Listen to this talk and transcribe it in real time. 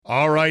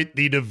All right,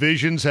 the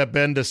divisions have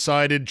been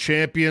decided,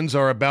 champions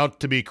are about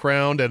to be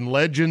crowned, and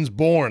legends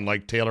born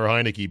like Taylor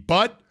Heineke.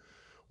 But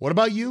what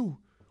about you?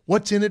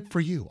 What's in it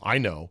for you? I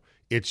know.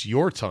 It's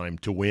your time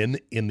to win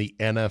in the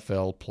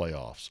NFL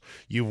playoffs.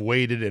 You've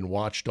waited and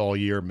watched all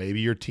year.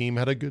 Maybe your team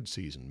had a good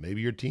season.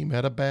 Maybe your team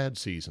had a bad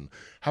season.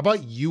 How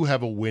about you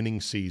have a winning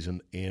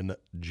season in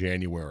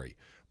January?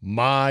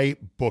 My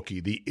Bookie,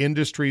 the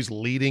industry's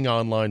leading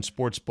online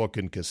sports book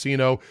and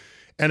casino,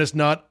 and it's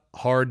not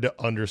hard to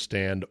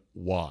understand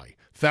why.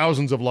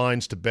 Thousands of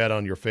lines to bet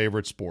on your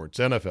favorite sports.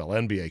 NFL,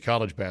 NBA,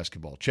 college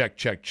basketball, check,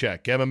 check,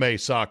 check. MMA,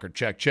 soccer,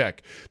 check,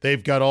 check.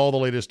 They've got all the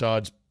latest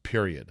odds,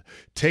 period.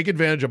 Take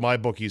advantage of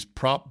MyBookie's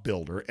prop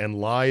builder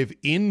and live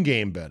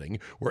in-game betting,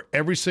 where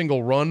every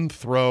single run,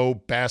 throw,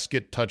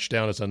 basket,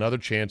 touchdown is another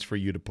chance for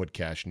you to put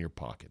cash in your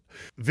pocket.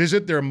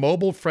 Visit their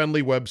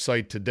mobile-friendly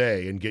website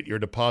today and get your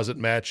deposit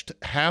matched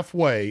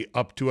halfway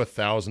up to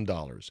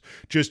 $1,000.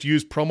 Just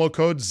use promo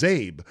code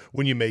ZABE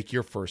when you make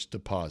your first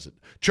deposit.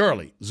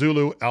 Charlie,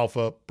 Zulu,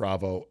 Alpha,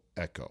 Bravo,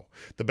 Echo.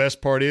 The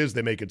best part is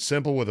they make it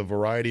simple with a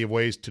variety of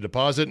ways to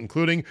deposit,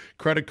 including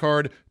credit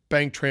card,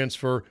 bank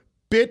transfer,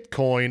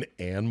 Bitcoin,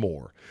 and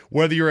more.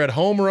 Whether you're at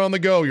home or on the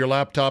go, your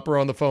laptop or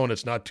on the phone,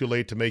 it's not too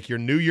late to make your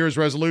New Year's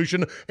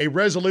resolution a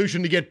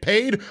resolution to get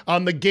paid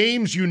on the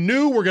games you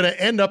knew were going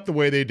to end up the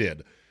way they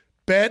did.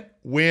 Bet,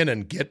 win,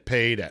 and get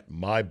paid at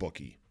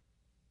MyBookie.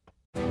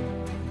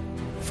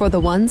 For the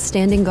ones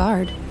standing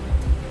guard.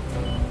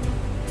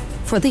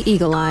 For the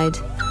eagle-eyed.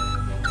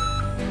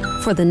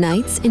 For the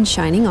knights in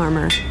shining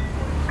armor.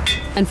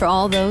 And for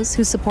all those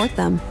who support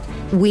them.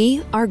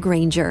 We are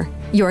Grainger,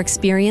 your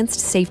experienced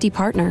safety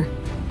partner,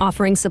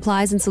 offering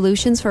supplies and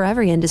solutions for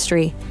every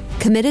industry,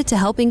 committed to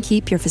helping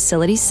keep your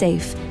facilities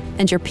safe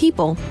and your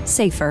people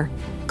safer.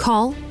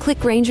 Call, click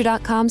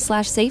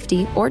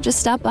Grainger.com/safety, or just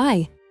stop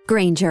by.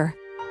 Grainger,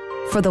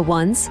 for the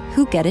ones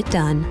who get it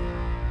done.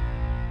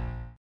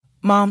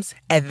 Moms,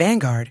 at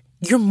Vanguard,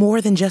 you're more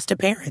than just a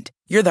parent.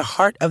 You're the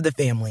heart of the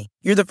family.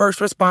 You're the first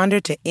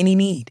responder to any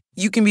need.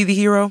 You can be the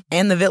hero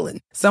and the villain,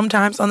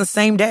 sometimes on the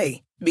same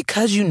day.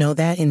 Because you know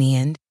that in the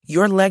end,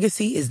 your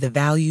legacy is the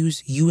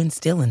values you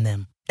instill in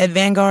them. At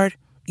Vanguard,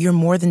 you're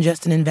more than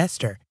just an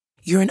investor.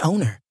 You're an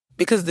owner.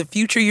 Because the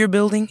future you're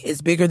building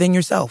is bigger than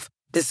yourself.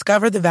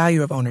 Discover the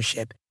value of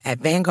ownership at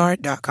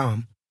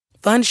Vanguard.com.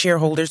 Fund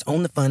shareholders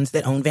own the funds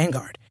that own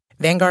Vanguard.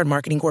 Vanguard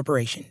Marketing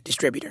Corporation,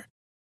 distributor.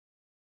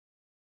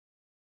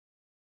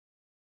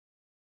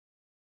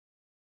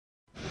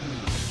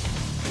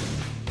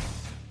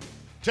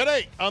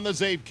 Today on the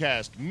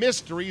CzabeCast,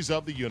 mysteries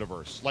of the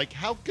universe. Like,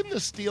 how can the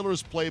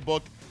Steelers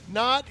playbook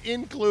not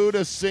include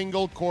a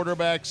single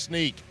quarterback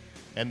sneak?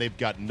 And they've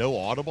got no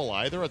audible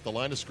either at the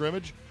line of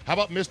scrimmage? How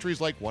about mysteries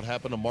like what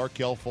happened to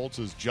Markelle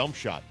Fultz's jump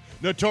shot?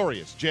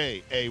 Notorious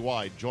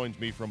J.A.Y. joins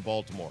me from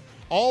Baltimore.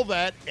 All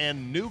that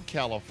and New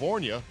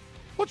California.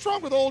 What's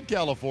wrong with old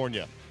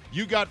California?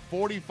 You got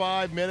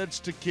 45 minutes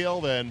to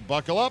kill, then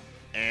buckle up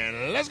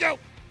and let's go.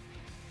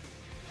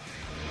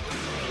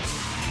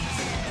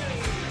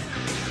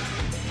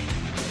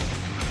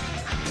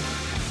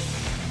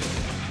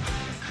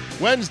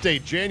 Wednesday,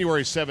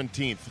 January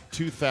 17th,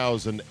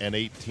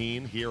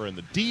 2018, here in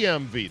the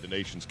DMV, the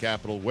nation's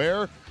capital,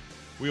 where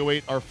we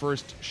await our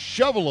first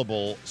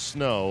shovelable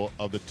snow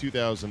of the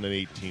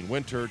 2018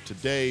 winter.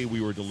 Today,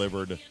 we were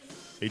delivered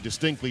a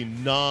distinctly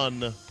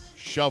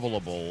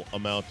non-shovelable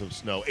amount of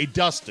snow, a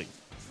dusting,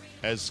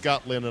 as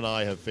Scott Lynn and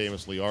I have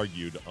famously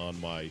argued on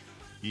my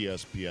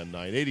ESPN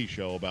 980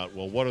 show about,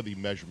 well, what are the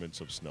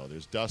measurements of snow?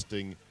 There's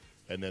dusting,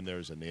 and then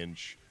there's an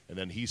inch. And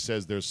then he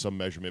says there's some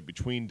measurement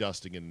between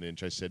dusting and an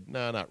inch. I said,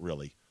 nah, not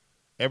really.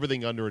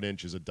 Everything under an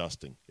inch is a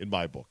dusting in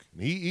my book.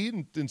 And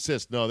he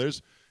insists, no,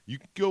 you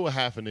can go a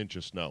half an inch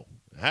of snow.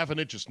 Half an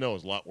inch of snow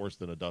is a lot worse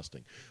than a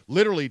dusting.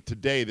 Literally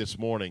today, this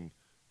morning,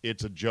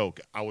 it's a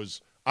joke. I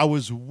was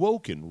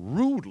woken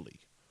rudely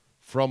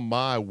from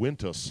my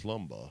winter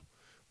slumber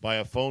by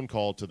a phone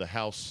call to the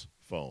house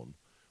phone,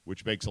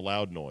 which makes a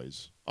loud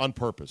noise. On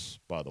purpose,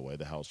 by the way,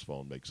 the house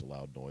phone makes a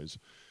loud noise.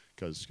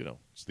 Because,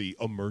 it's the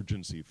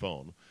emergency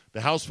phone. The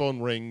house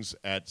phone rings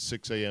at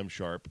 6 a.m.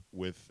 sharp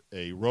with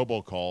a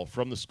robocall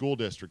from the school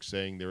district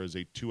saying there is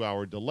a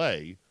 2-hour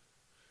delay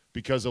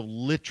because of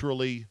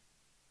literally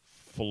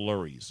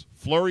flurries.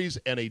 Flurries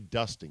and a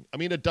dusting. I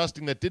mean, a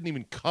dusting that didn't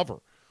even cover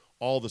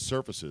all the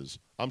surfaces.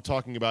 I'm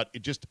talking about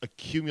it just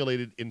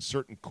accumulated in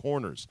certain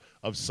corners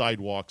of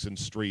sidewalks and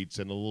streets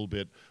and a little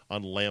bit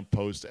on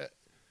lampposts.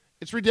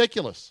 It's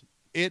ridiculous.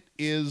 It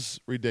is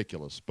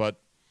ridiculous.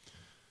 But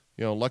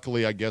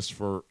luckily, I guess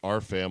for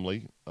our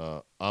family,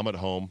 I'm at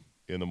home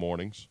in the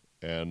mornings,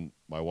 and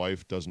my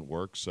wife doesn't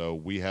work, so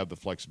we have the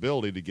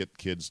flexibility to get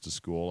kids to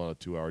school on a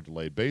 2-hour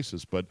delayed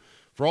basis. But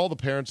for all the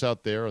parents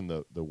out there and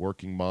the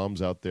working moms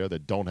out there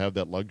that don't have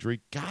that luxury,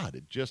 God,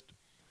 it just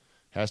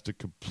has to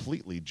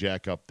completely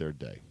jack up their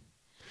day.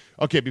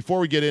 Okay, before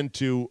we get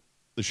into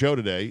the show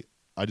today,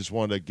 I just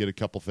wanted to get a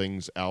couple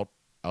things out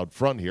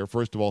front here.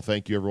 First of all,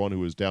 thank you, everyone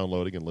who is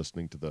downloading and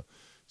listening to the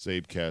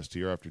CzabeCast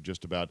here after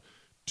just about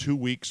 2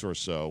 weeks or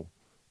so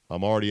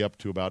I'm already up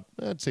to about,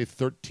 I'd say,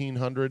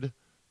 1,300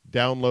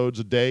 downloads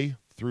a day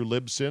through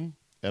Libsyn,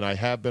 and I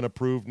have been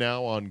approved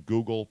now on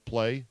Google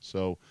Play,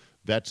 so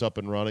that's up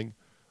and running.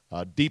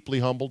 Deeply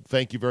humbled.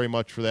 Thank you very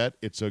much for that.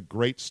 It's a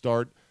great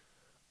start.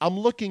 I'm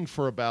looking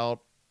for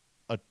about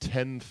a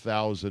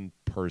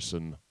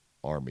 10,000-person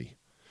army.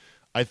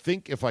 I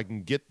think if I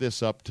can get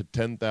this up to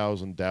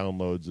 10,000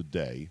 downloads a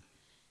day,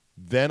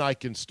 then I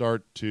can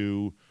start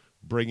to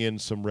bring in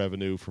some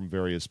revenue from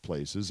various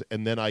places,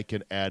 and then I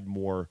can add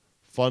more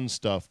fun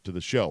stuff to the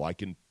show. I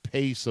can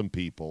pay some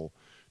people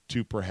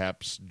to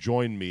perhaps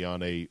join me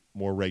on a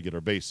more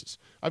regular basis.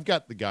 I've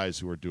got the guys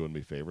who are doing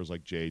me favors,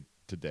 like Jay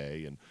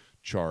Today and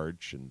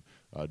Charge and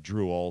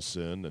Drew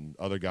Olson and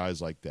other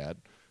guys like that.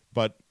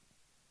 But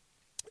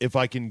if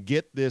I can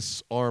get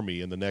this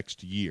army in the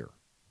next year,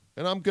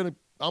 and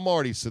I'm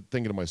already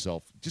thinking to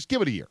myself, just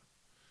give it a year.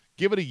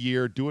 Give it a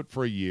year, do it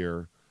for a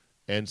year,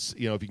 and if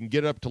you can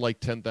get it up to like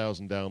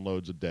 10,000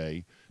 downloads a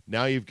day,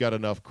 now you've got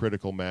enough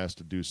critical mass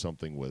to do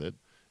something with it,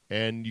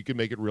 and you can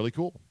make it really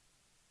cool.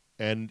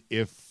 And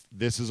if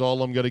this is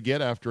all I'm going to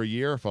get after a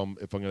year, if I'm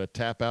going to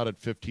tap out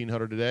at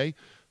 1,500 a day,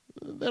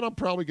 then I'm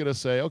probably going to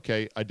say,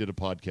 okay, I did a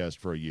podcast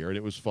for a year, and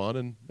it was fun,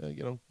 and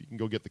you can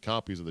go get the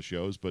copies of the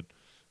shows, but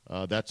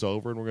that's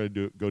over, and we're going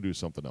to go do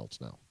something else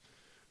now.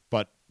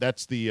 But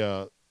that's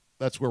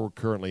where we're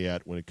currently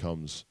at when it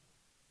comes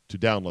to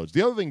downloads.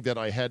 The other thing that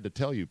I had to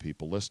tell you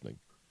people listening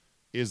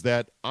is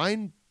that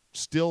I'm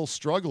still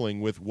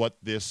struggling with what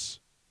this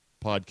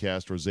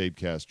podcast or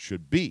CzabeCast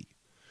should be.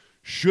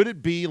 Should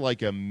it be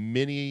like a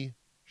mini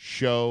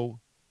show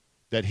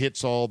that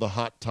hits all the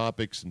hot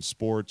topics in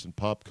sports and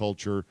pop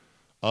culture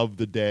of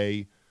the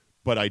day,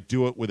 but I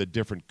do it with a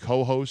different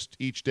co-host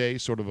each day,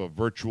 sort of a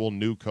virtual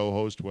new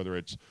co-host, whether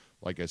it's,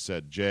 like I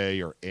said,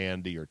 Jay or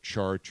Andy or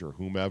Charch or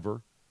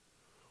whomever?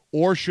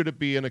 Or should it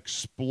be an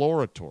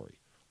exploratory,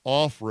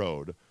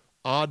 off-road,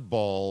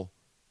 oddball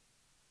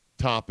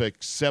topic,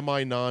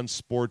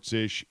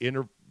 semi-non-sports-ish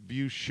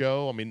interview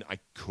show? I mean, I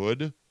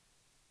could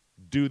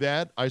do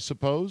that, I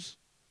suppose.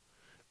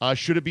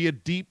 Should it be a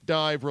deep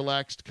dive,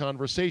 relaxed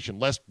conversation,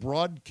 less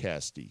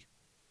broadcasty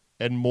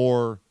and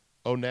more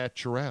au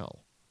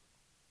naturel?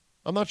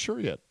 I'm not sure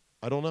yet.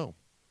 I don't know.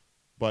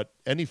 But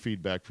any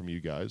feedback from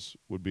you guys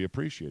would be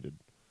appreciated.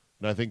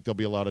 And I think there'll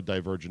be a lot of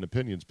divergent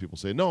opinions. People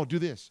say, no, do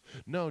this.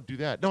 No, do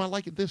that. No, I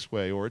like it this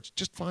way, or it's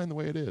just fine the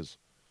way it is.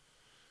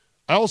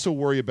 I also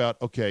worry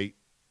about, okay,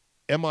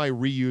 am I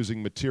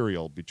reusing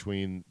material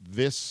between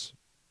this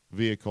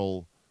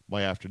vehicle,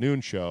 my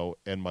afternoon show,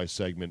 and my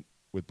segment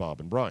with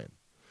Bob and Brian?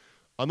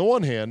 On the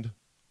one hand,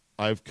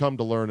 I've come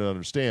to learn and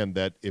understand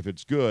that if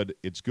it's good,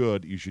 it's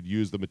good. You should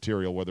use the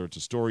material, whether it's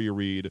a story you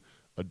read,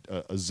 a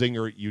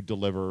zinger you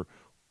deliver,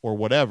 or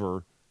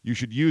whatever. You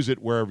should use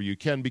it wherever you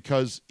can,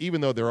 because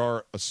even though there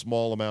are a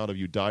small amount of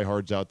you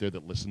diehards out there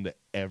that listen to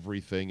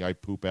everything I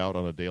poop out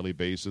on a daily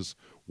basis,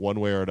 one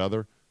way or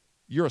another,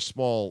 you're a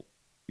small,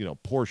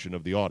 portion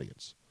of the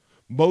audience.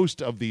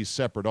 Most of these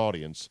separate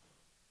audience,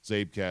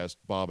 CzabeCast,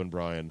 Bob and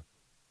Brian,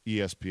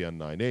 ESPN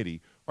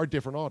 980, are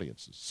different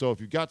audiences. So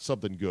if you've got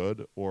something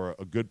good or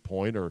a good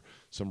point or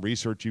some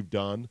research you've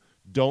done,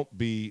 don't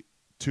be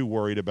too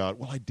worried about,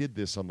 well, I did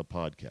this on the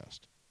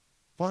podcast.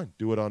 Fine,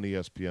 do it on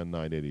ESPN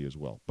 980 as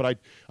well. But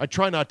I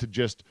try not to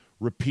just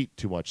repeat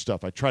too much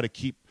stuff. I try to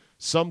keep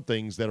some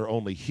things that are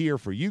only here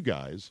for you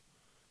guys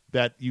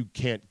that you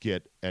can't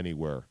get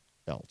anywhere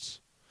else.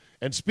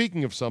 And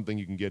speaking of something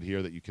you can get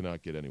here that you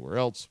cannot get anywhere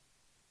else,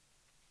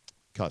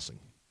 cussing.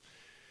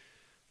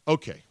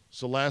 Okay,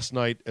 so last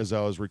night as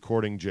I was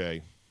recording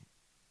Jay,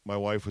 my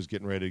wife was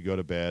getting ready to go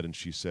to bed, and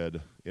she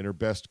said in her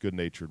best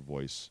good-natured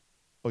voice,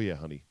 "Oh yeah,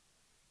 honey,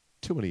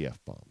 too many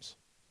F-bombs."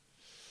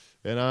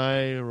 And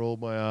I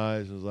rolled my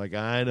eyes and was like,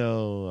 I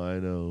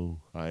know.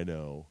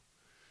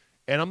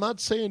 And I'm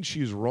not saying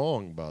she's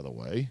wrong, by the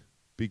way,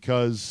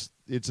 because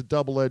it's a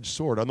double-edged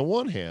sword. On the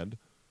one hand,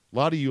 a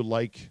lot of you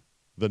like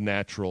the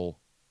natural,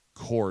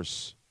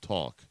 coarse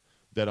talk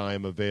that I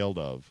am availed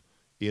of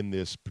in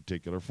this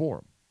particular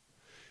forum.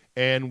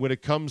 And when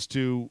it comes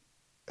to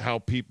how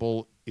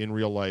people in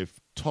real life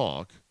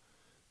talk,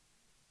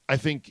 I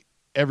think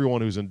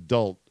everyone who's an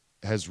adult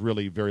has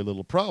really very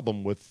little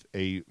problem with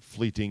a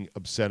fleeting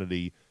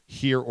obscenity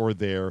here or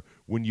there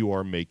when you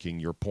are making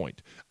your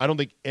point. I don't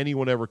think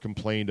anyone ever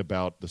complained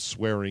about the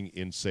swearing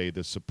in, say,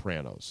 The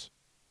Sopranos.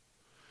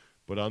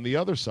 But on the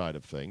other side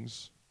of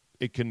things,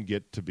 it can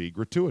get to be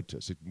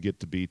gratuitous. It can get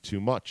to be too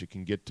much. It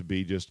can get to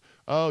be just,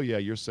 oh, yeah,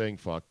 you're saying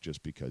fuck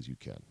just because you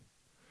can.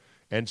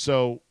 And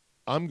so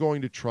I'm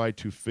going to try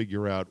to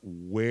figure out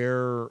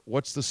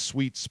what's the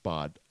sweet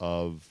spot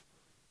of,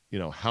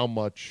 how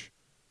much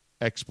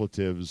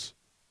expletives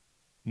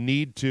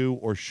need to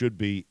or should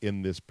be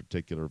in this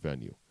particular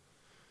venue.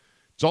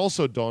 It's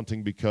also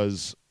daunting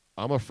because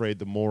I'm afraid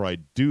the more I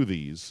do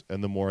these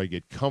and the more I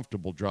get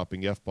comfortable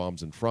dropping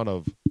F-bombs in front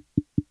of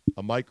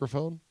a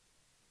microphone,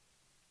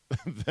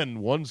 then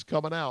one's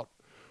coming out.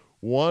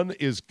 One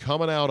is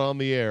coming out on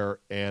the air,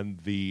 and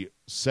the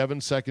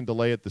 7-second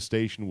delay at the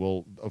station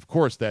will, of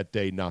course, that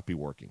day not be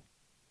working,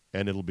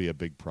 and it'll be a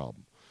big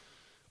problem.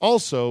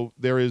 Also,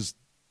 there is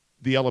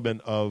the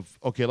element of,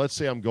 okay, let's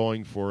say I'm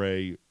going for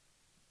a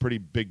pretty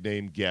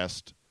big-name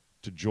guest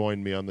to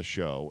join me on the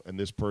show, and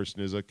this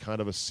person is a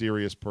kind of a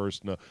serious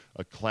person,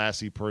 a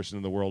classy person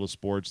in the world of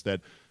sports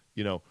that,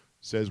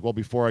 says, well,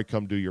 before I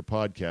come do your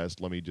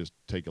podcast, let me just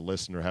take a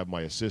listen or have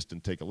my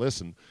assistant take a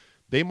listen.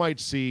 They might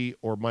see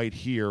or might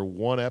hear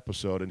one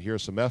episode and hear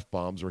some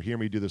F-bombs or hear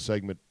me do the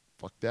segment,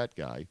 fuck that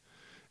guy,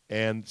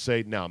 and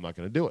say, no, I'm not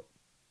going to do it.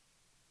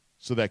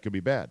 So that could be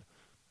bad.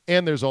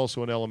 And there's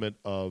also an element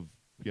of,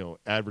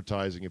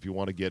 advertising. If you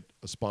want to get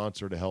a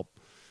sponsor to help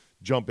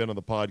jump in on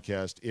the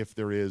podcast, if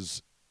there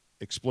is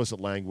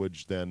explicit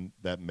language, then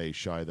that may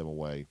shy them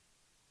away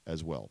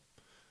as well.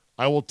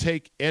 I will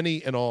take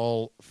any and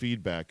all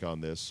feedback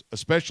on this,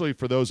 especially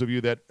for those of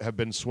you that have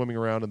been swimming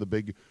around in the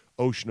big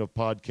ocean of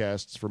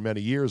podcasts for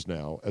many years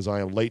now, as I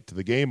am late to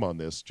the game on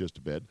this just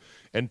a bit,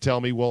 and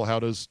tell me, well, how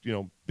does,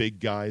 big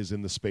guys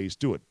in the space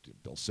do it?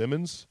 Bill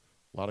Simmons,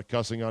 a lot of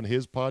cussing on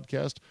his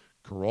podcast.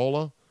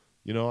 Carolla,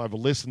 I've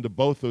listened to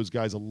both those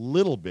guys a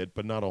little bit,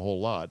 but not a whole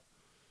lot.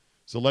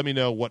 So let me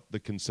know what the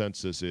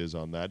consensus is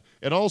on that.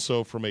 And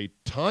also, from a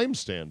time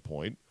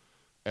standpoint,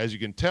 as you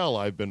can tell,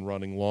 I've been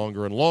running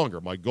longer and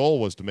longer. My goal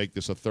was to make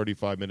this a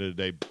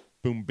 35-minute-a-day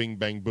boom, bing,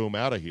 bang, boom,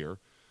 out of here.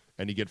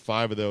 And you get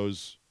 5 of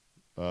those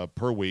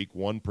per week,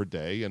 1 per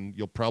day, and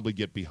you'll probably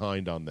get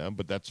behind on them,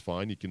 but that's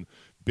fine. You can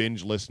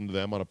binge listen to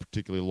them on a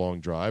particularly long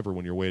drive or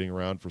when you're waiting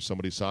around for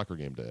somebody's soccer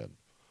game to end.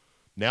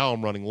 Now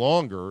I'm running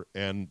longer,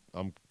 and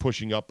I'm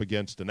pushing up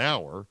against an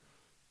hour,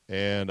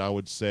 and I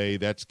would say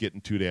that's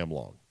getting too damn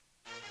long.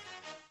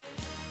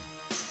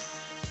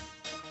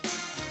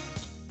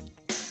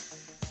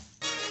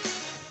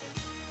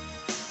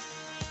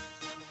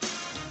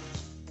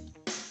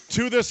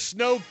 To the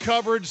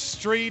snow-covered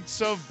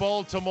streets of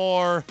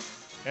Baltimore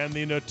and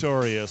the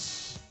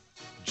notorious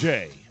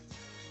J.A.Y.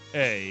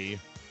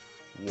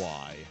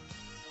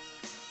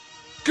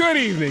 Good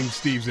evening,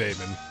 Steve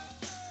Zabin.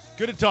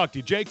 Good to talk to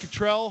you. Jay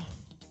Cottrell,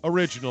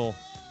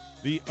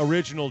 the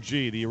original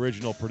G, the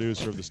original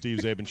producer of the Steve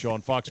Zabin Show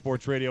on Fox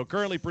Sports Radio,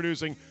 currently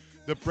producing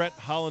the Brett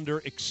Hollander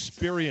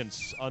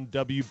Experience on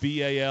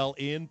WBAL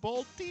in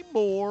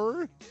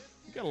Baltimore.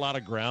 We got a lot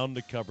of ground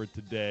to cover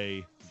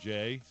today,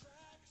 Jay,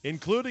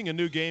 including a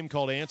new game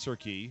called Answer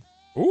Key.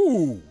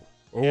 Ooh.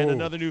 And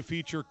another new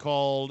feature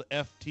called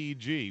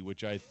FTG,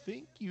 which I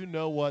think you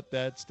know what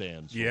that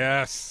stands for.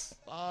 Yes.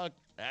 Fuck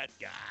that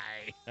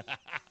guy.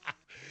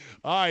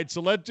 All right, so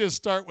let's just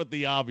start with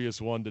the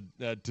obvious one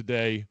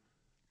today.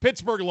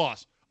 Pittsburgh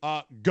loss.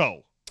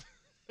 Go.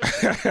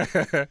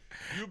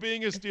 You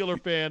being a Steeler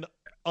fan,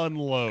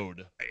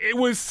 unload. It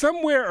was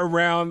somewhere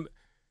around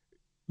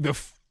the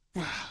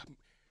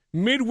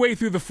midway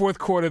through the fourth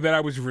quarter that I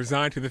was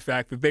resigned to the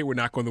fact that they were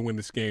not going to win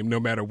this game no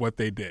matter what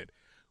they did.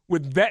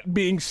 With that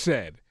being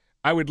said,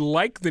 I would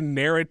like the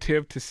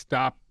narrative to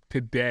stop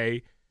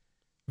today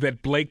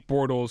that Blake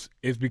Bortles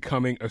is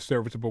becoming a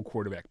serviceable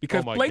quarterback.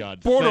 Because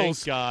God.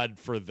 Thank God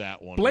for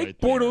that one. Blake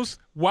Bortles,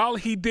 while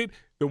he did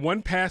the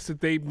one pass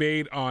that they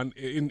made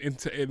in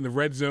the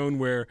red zone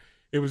where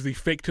it was the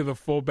fake to the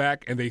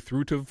fullback and they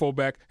threw to the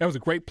fullback, that was a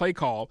great play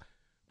call.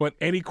 But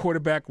any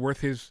quarterback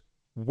worth his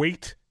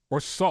weight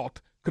or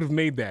salt could have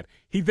made that.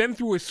 He then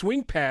threw a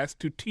swing pass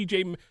to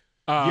TJ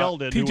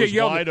Yeldon, who was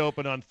wide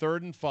open on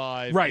 3rd and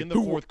 5 in the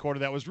fourth quarter.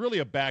 That was really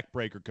a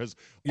backbreaker because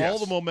all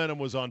the momentum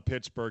was on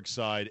Pittsburgh's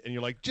side, and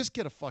you're like, just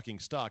get a fucking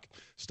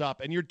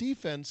stop. And your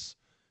defense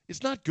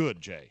is not good,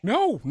 Jay.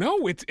 No,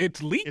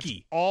 it's leaky.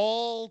 It's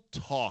all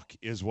talk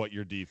is what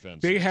your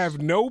defense They is.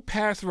 have no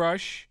pass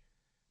rush.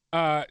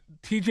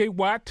 TJ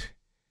Watt,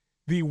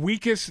 the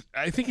weakest,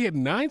 I think he had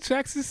 9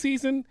 sacks this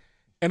season.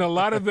 And a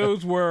lot of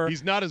those were...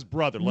 He's not his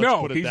brother,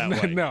 let's put it that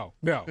way. No.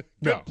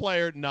 Good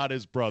player, not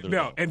his brother.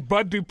 No, though. and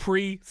Bud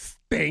Dupree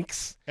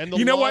stinks. And the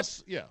you know loss,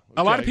 what? Yeah. Okay.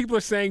 A lot of people are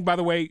saying, by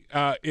the way,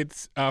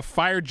 it's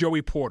fire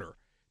Joey Porter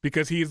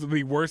because he's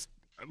the worst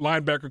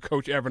linebacker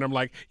coach ever. And I'm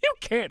like, you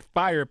can't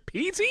fire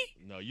Peasy?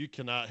 No, you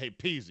cannot. Hey,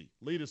 Peasy,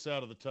 lead us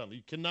out of the tunnel.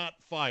 You cannot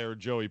fire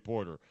Joey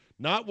Porter.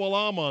 Not while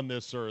I'm on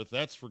this earth.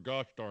 That's for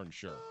gosh darn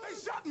sure. They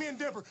shot me in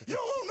Denver. You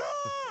will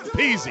not.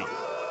 Peasy.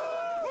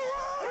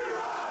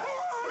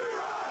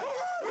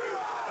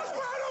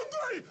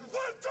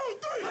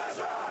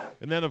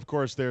 And then, of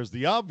course, there's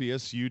the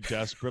obvious. You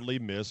desperately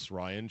miss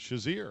Ryan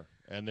Shazier,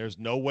 and there's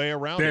no way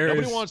around it.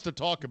 Nobody wants to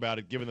talk about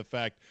it, given the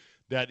fact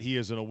that he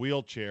is in a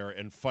wheelchair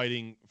and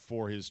fighting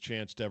for his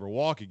chance to ever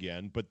walk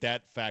again, but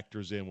that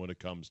factors in when it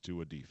comes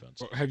to a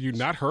defense. Have you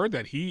not heard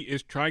that he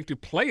is trying to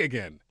play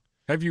again?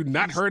 Have you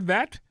not heard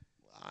that?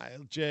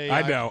 Jay,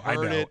 I know.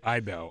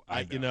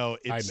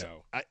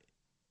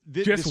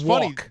 It's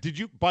funny.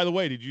 By the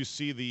way, did you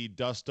see the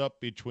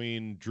dust-up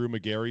between Drew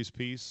Magary's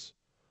piece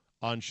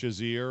on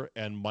Shazier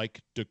and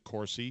Mike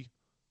DeCourcy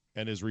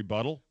and his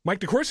rebuttal? Mike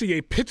DeCourcy,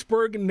 a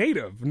Pittsburgh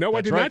native. No,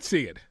 I did not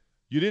see it.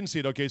 You didn't see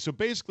it. Okay, so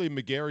basically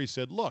Magary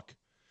said, look,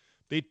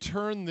 they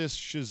turned this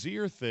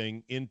Shazier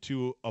thing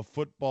into a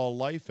Football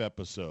Life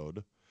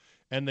episode,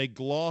 and they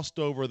glossed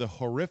over the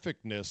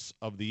horrificness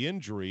of the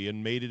injury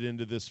and made it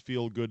into this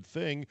feel-good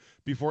thing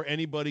before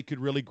anybody could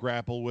really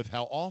grapple with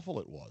how awful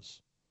it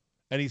was.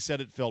 And he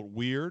said it felt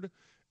weird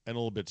and a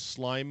little bit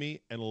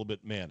slimy and a little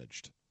bit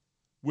managed.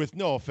 With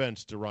no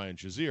offense to Ryan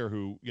Shazier,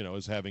 who,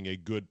 is having a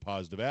good,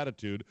 positive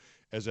attitude,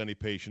 as any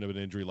patient of an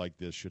injury like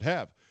this should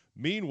have.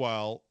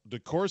 Meanwhile,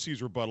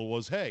 DeCourcy's rebuttal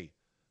was, hey,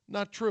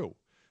 not true.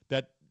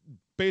 That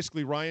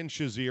basically Ryan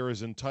Shazier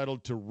is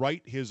entitled to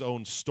write his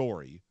own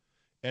story,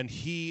 and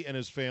he and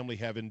his family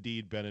have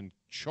indeed been in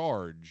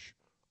charge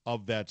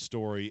of that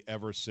story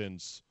ever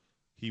since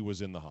he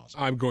was in the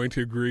hospital. I'm going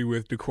to agree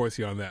with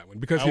DeCourcy on that one.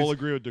 Because I will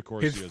agree with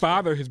DeCourcy his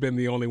father has been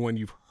the only one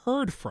you've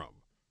heard from.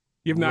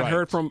 You've not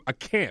heard from a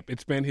camp.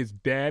 It's been his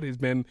dad has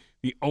been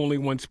the only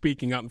one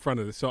speaking out in front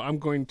of this. So I'm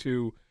going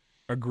to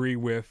agree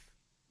with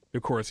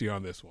DeCourcy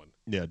on this one.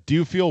 Yeah. Do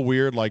you feel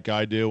weird like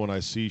I do when I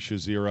see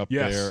Shazier up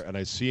there and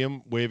I see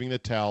him waving the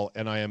towel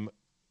and I am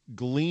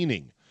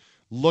gleaning,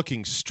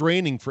 looking,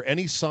 straining for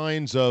any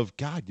signs of,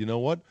 God, you know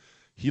what?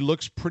 He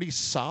looks pretty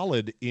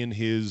solid in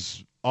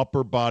his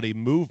upper body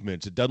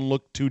movements. It doesn't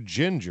look too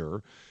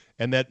ginger,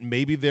 and that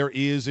maybe there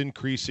is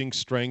increasing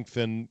strength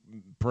and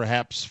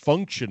perhaps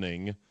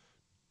functioning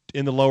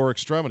in the lower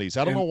extremities.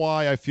 I don't know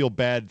why I feel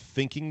bad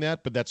thinking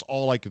that, but that's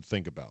all I could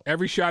think about.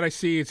 Every shot I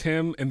see is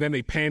him, and then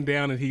they pan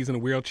down and he's in a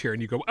wheelchair,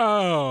 and you go,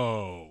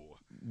 oh.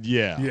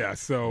 Yeah. Yeah,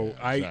 so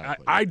yeah,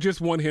 exactly. I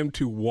just want him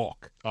to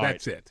walk.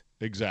 That's it.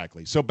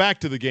 Exactly. So back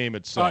to the game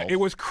itself. It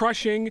was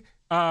crushing.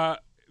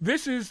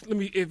 This is,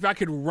 if I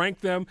could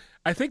rank them,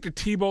 I think the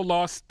Tebow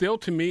loss still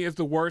to me is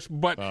the worst,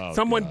 but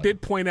someone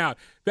did point out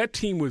that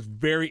team was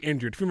very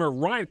injured. If you remember,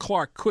 Ryan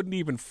Clark couldn't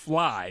even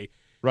fly.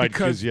 Right,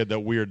 because he had that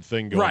weird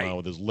thing going on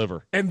with his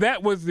liver. And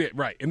that was it,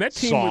 right. And that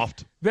team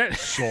Soft.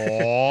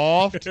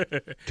 Soft.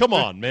 Come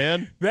on,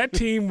 man. That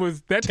team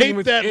was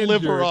Tape that injured.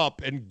 liver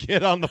up and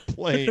get on the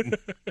plane,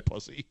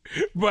 pussy.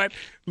 But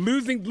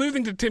losing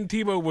to Tim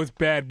Tebow was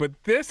bad,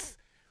 but this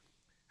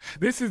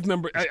is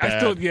number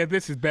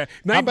this is bad.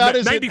 How about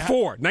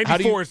 94.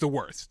 94 is the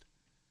worst.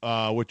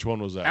 Which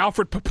one was that?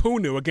 Alfred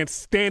Papunu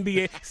against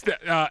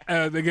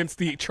against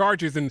the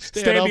Chargers and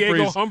Stan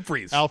Diego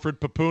Humphries.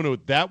 Alfred Papunu.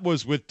 That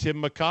was with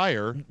Tim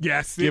McKyer.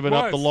 Yes, it giving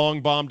was. up the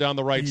long bomb down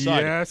the right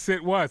side. Yes,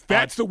 it was.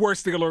 That's the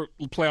worst Steeler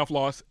playoff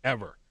loss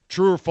ever.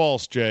 True or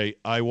false, Jay?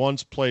 I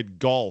once played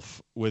golf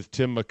with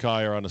Tim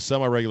McKyer on a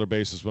semi-regular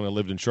basis when I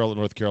lived in Charlotte,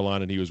 North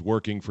Carolina, and he was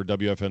working for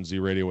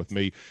WFNZ Radio with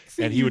me.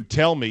 And he would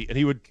tell me, and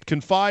he would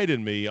confide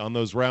in me on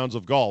those rounds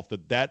of golf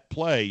that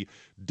play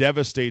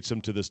devastates him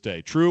to this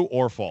day. True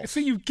or false?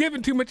 See, you've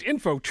given too much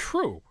info.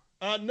 True.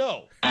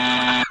 No.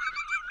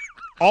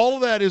 All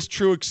of that is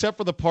true except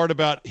for the part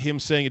about him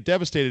saying it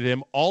devastated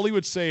him. All he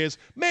would say is,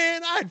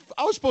 man, I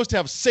was supposed to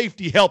have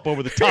safety help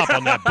over the top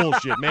on that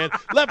bullshit, man.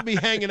 Left me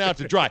hanging out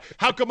to dry.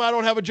 How come I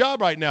don't have a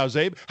job right now,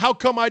 Zabe? How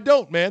come I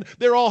don't, man?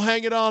 They're all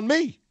hanging on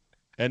me.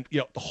 And,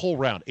 the whole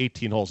round,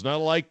 18 holes. And I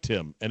liked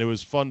Tim, and it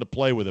was fun to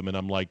play with him. And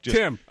I'm like,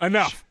 Tim,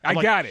 enough. I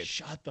got it.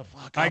 Shut the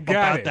fuck up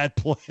about that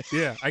play.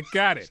 Yeah, I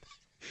got it.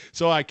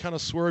 So I kind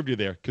of swerved you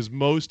there because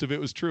most of it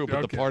was true,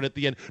 but the part at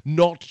the end,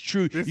 not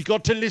true. You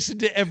got to listen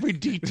to every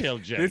detail,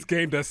 Jay. This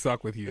game does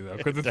suck with you, though,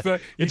 because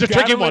it's a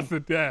tricky one.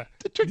 Yeah.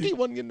 The tricky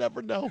one, you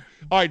never know.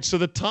 All right, so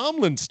the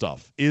Tomlin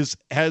stuff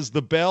has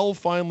the bell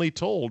finally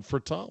tolled for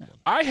Tomlin?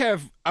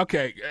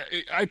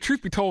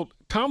 Truth be told,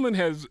 Tomlin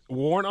has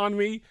worn on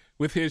me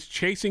with his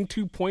chasing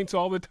 2 points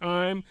all the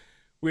time,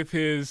 with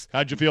his...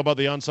 How'd you feel about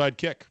the onside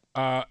kick?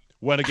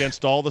 Went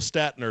against all the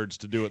stat nerds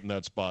to do it in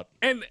that spot.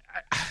 And...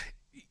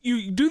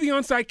 you do the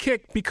onside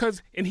kick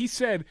because, and he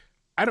said,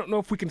 I don't know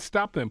if we can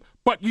stop them.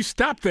 But you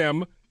stopped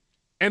them,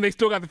 and they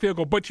still got the field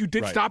goal. But you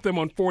did stop them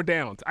on 4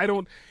 downs.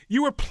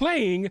 You were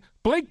playing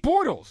Blake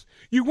Bortles.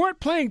 You weren't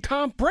playing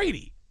Tom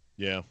Brady.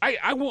 Yeah.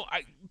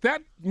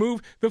 That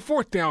move, the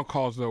 4th down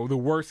calls, though, the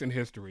worst in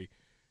history.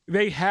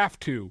 They have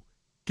to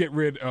get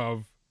rid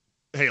of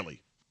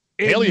Haley.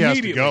 Haley has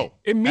to go.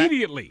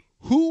 Immediately.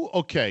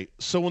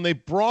 So when they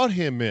brought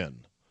him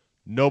in,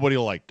 nobody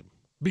liked him.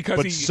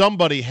 But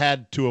somebody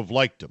had to have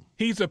liked him.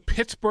 He's a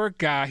Pittsburgh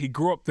guy. He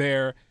grew up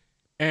there,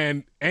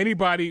 and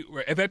anybody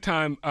at that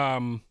time,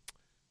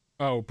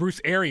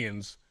 Bruce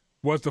Arians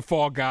was the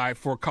fall guy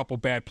for a couple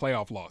bad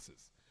playoff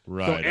losses.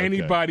 Right. So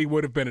anybody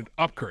would have been an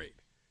upgrade.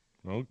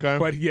 Okay.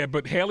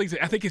 But Haley's.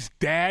 I think his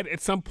dad at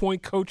some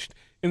point coached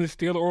in the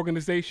Steeler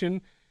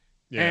organization,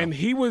 and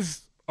he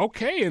was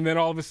okay. And then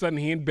all of a sudden,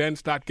 he and Ben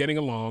stopped getting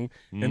along,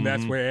 and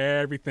that's where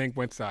everything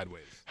went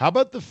sideways. How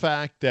about the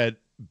fact that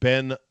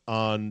Ben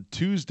on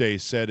Tuesday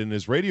said in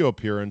his radio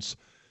appearance,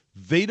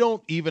 they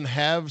don't even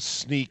have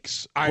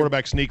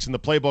quarterback sneaks in the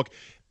playbook,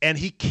 and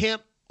he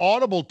can't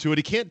audible to it.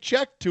 He can't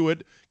check to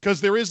it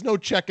because there is no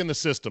check in the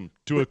system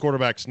to a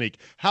quarterback sneak.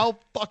 How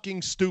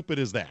fucking stupid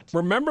is that?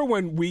 Remember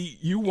when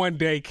you one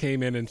day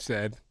came in and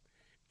said,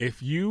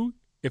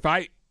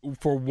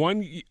 for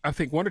 1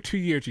 or 2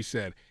 years, you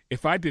said,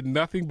 if I did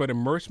nothing but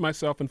immerse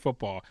myself in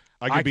football,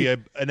 I could be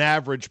an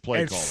average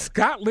play caller.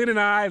 Scott Lynn and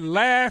I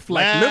laughed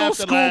like little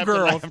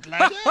schoolgirls.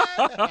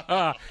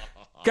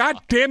 God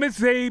damn it,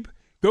 Zabe.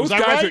 Those Was I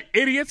guys right? are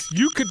idiots.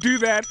 You could do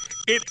that.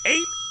 It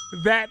ain't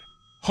that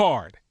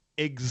hard.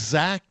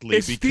 Exactly,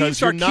 Is because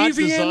Steve you're not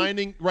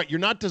Sarkisian? you're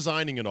not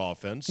designing an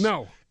offense.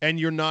 No. And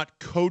you're not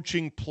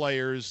coaching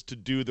players to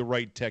do the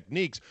right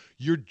techniques.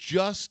 You're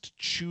just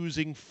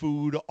choosing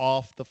food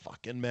off the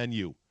fucking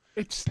menu.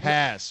 It's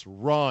Pass,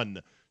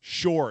 run,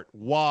 short,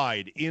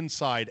 wide,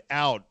 inside,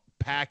 out,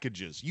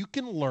 packages. You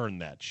can learn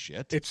that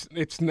shit.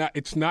 It's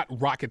not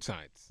rocket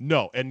science.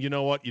 No, and you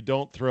know what? You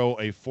don't throw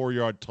a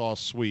 4-yard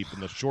toss sweep in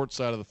the short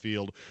side of the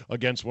field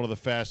against one of the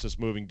fastest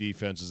moving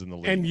defenses in the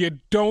league. And you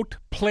don't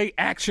play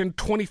action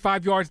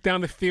 25 yards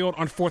down the field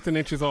on 4th and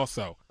inches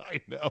also. I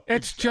know.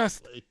 It's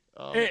just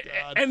Oh,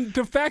 God. and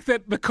the fact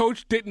that the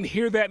coach didn't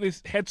hear that in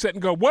his headset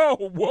and go,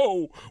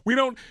 whoa,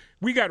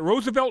 we got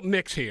Roosevelt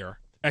Nix here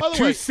at By the way,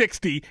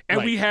 260, and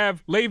right. we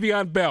have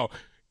Le'Veon Bell.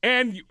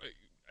 And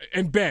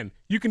Ben,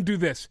 you can do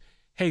this.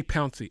 Hey,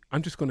 Pouncey,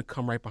 I'm just going to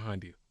come right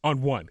behind you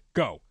on 1.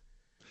 Go.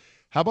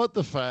 How about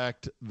the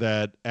fact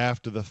that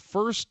after the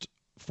first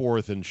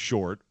 4th and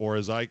short, or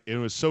it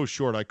was so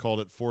short I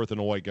called it 4th and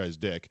a white guy's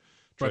dick.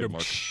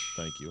 Trademark.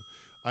 Thank you.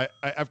 I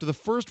after the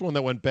first one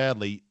that went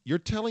badly, you're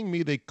telling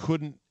me they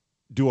couldn't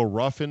do a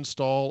rough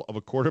install of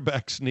a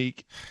quarterback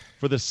sneak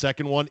for the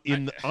second one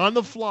on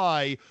the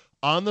fly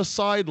on the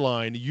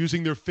sideline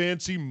using their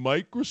fancy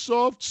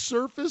Microsoft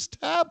Surface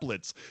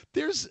tablets?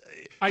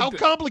 How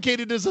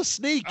complicated is a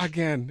sneak?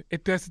 Again,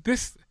 it does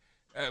this.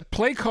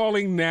 Play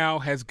calling now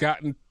has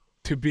gotten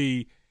to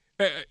be.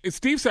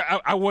 Steve,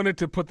 I wanted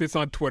to put this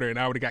on Twitter and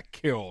I would have got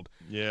killed.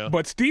 Yeah,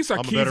 but Steve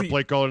Sarkisian. I'm a better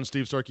play caller than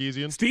Steve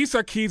Sarkisian. Steve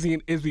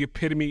Sarkisian is the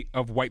epitome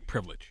of white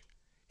privilege.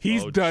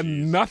 He's done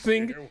Jesus.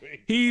 nothing.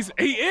 He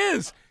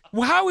is.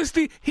 Well, how is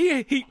Steve?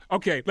 He.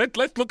 Okay,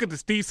 let's look at the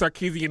Steve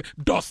Sarkisian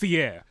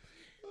dossier.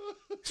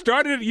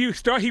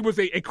 He was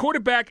a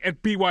quarterback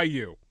at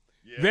BYU.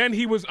 Yeah. Then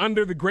he was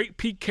under the great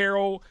Pete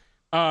Carroll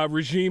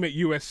regime at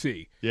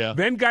USC. Yeah.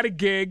 Then got a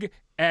gig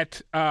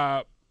at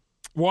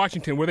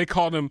Washington where they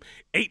called him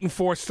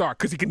 8-4 star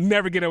because he could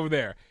never get over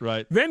there.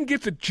 Right. Then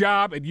gets a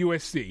job at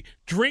USC.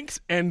 Drinks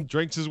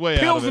his way out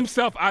of it. Pills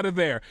himself out of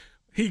there.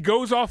 He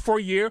goes off for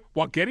a year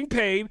while getting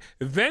paid,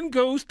 then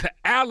goes to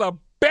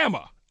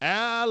Alabama.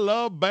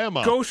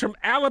 Goes from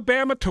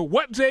Alabama to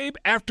what, Zabe?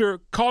 After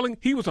calling,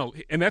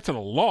 and that's on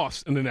a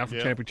loss in the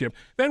national championship.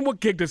 Then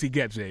what gig does he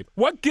get, Zabe?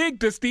 What gig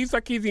does Steve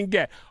Sarkisian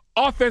get?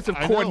 Offensive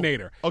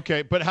coordinator.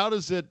 Okay, but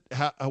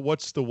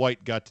what's the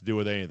white got to do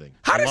with anything?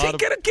 How does he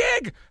get a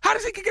gig? How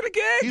does he get a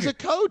gig? He's a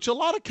coach. A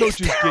lot of coaches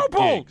He's terrible.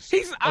 get gigs.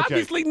 He's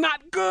obviously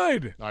not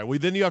good. All right, well,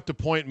 then you have to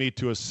point me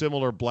to a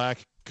similar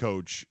black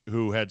coach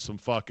who had some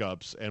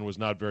fuck-ups and was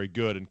not very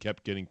good and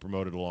kept getting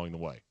promoted along the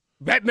way.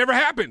 That never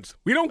happens.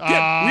 We don't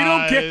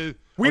get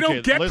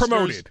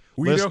promoted.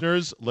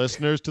 Listeners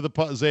to the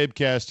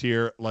CzabeCast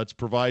here, let's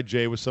provide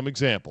Jay with some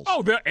examples.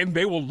 Oh, and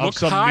they will look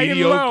high and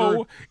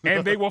low,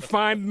 and they will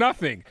find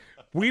nothing.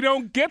 We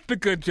don't get the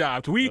good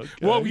jobs.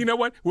 Well, you know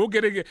what? He'll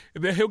get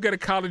a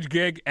college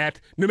gig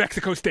at New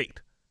Mexico State.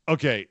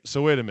 Okay,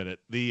 so wait a minute.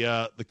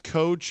 The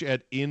coach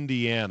at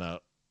Indiana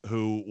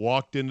who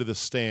walked into the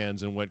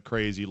stands and went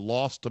crazy,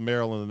 lost to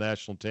Maryland in the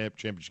national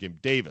championship game.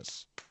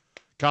 Davis.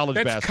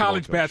 That's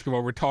college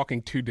basketball. We're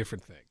talking two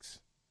different things.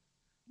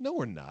 No,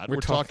 we're not.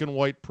 We're talking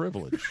white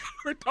privilege.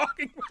 We're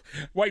talking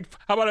white.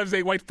 How about I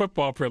say white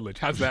football privilege?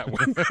 How's that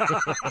one?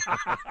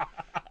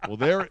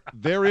 Well,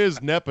 there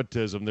is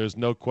nepotism. There's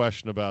no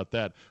question about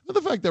that. But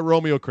the fact that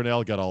Romeo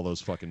Crennel got all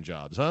those fucking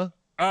jobs, huh?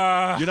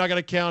 You're not going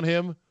to count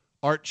him?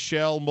 Art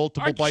Shell,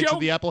 multiple bites of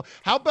the apple.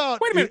 How about?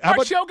 Wait a minute.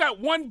 Art Shell got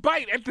one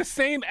bite at the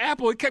same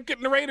apple. He kept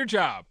getting the Raider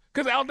job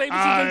because Al Davis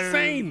is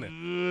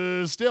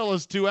insane. Still,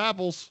 it's two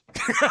apples.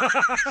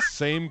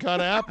 Same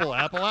kind of apple.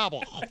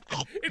 Apple.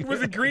 It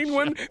was a green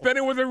one, then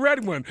it was a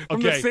red one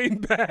from the same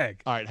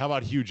bag. All right. How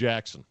about Hugh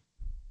Jackson?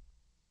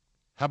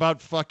 How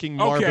about fucking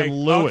Marvin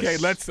Lewis?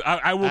 Okay,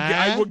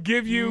 I will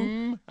give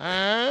you.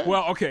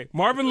 Well, okay.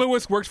 Marvin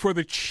Lewis works for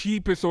the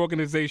cheapest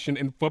organization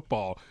in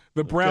football.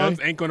 The Browns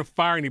ain't going to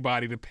fire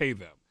anybody to pay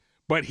them.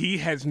 But he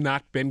has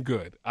not been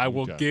good. I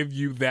will give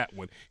you that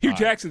one. Hugh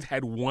Jackson's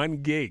had one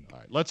gig. All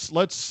right.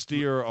 Let's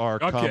steer our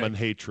common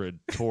hatred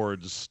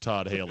towards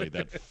Todd Haley,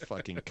 that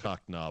fucking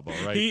cocknob,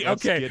 all right?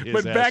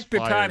 But back to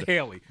Todd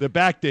Haley.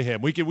 Back to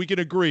him. We can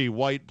agree,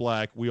 white,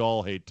 black, we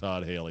all hate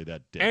Todd Haley,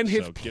 that dick. And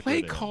his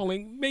play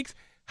calling makes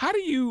 – how do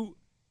you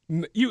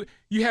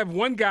have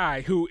one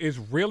guy who is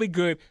really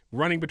good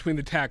running between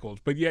the tackles,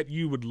 but yet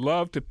you would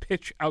love to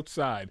pitch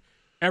outside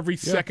every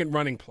second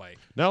running play.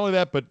 Not only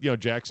that, but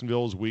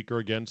Jacksonville is weaker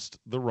against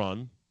the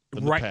run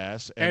than the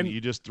pass, and you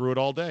just threw it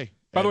all day.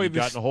 By the way, you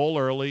got in a hole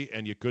early,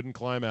 and you couldn't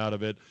climb out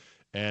of it.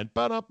 And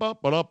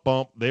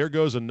there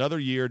goes another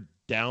year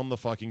down the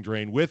fucking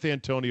drain with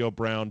Antonio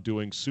Brown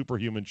doing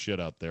superhuman shit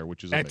out there,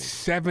 which is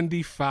amazing. At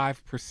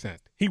 75%.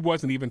 He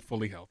wasn't even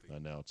fully healthy. I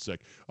know, it's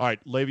sick. All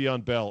right,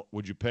 Le'Veon Bell,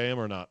 would you pay him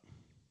or not?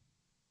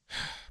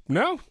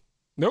 No.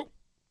 Nope.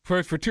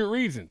 For two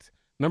reasons.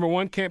 Number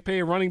one, can't pay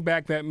a running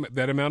back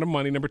that amount of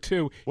money. Number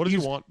two, what does he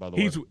want, by the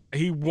way?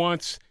 He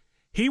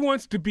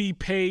wants to be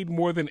paid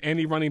more than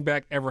any running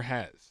back ever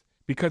has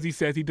because he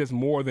says he does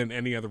more than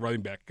any other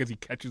running back because he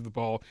catches the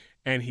ball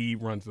and he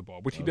runs the ball,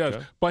 which he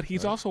does. But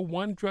he's also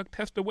one drug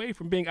test away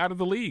from being out of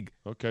the league.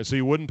 Okay, so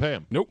you wouldn't pay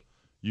him? Nope.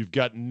 You've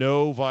got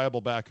no viable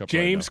backup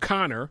James right now.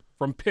 Conner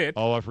from Pitt.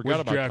 Oh, I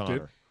forgot about drafted.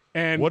 Conner.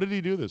 And what did he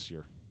do this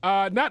year?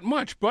 Not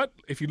much, but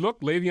if you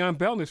look, Le'Veon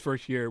Bell in his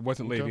first year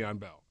wasn't Le'Veon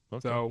Bell.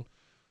 Okay. So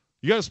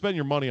you got to spend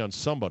your money on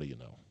somebody, you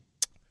know.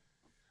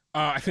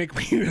 I think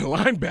we need a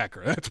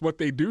linebacker. That's what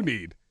they do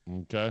need.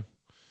 Okay.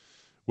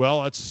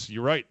 Well,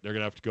 you're right. They're going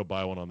to have to go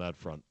buy one on that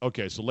front.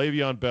 Okay, so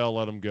Le'Veon Bell,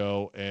 let him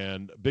go.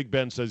 And Big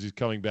Ben says he's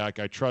coming back.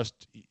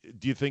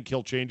 Do you think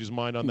he'll change his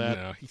mind on that?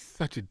 No, he's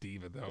such a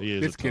diva, though. He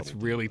is this a total gets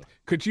really.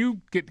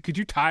 diva. Could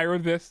you tire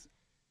of this?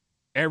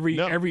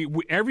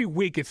 Every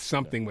week it's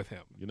something with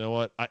him. You know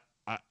what?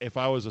 If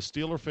I was a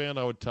Steeler fan,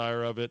 I would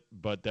tire of it,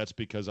 but that's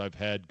because I've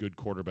had good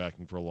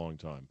quarterbacking for a long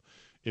time.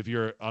 If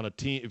you're on a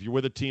team, if you're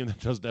with a team that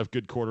doesn't have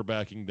good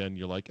quarterbacking, then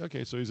you're like,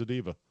 okay, so he's a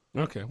diva.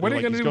 Okay. What are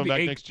they going to do going with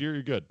the back next year?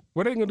 You're good.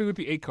 What are they going to do with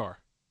the 8 car?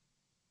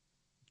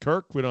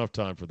 Kirk, we don't have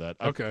time for that.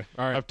 Okay.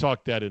 All right. I've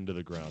talked that into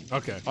the ground.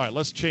 Okay. All right,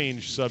 let's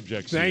change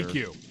subjects Thank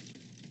here. you.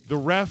 The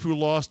ref who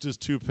lost his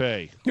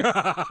toupee.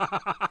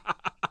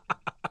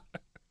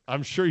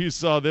 I'm sure you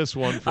saw this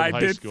one from high school.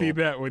 I did see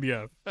that one,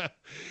 yes.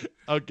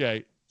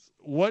 Okay.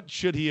 What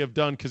should he have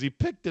done? Because he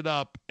picked it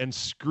up and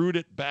screwed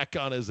it back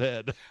on his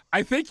head.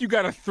 I think you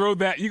got to throw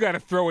that. You got to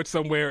throw it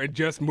somewhere and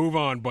just move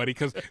on, buddy,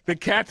 because the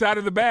cat's out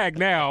of the bag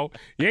now.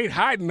 You ain't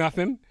hiding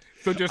nothing,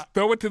 so just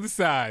throw it to the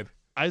side.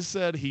 I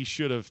said he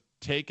should have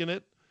taken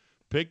it,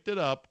 picked it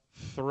up,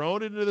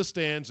 thrown it into the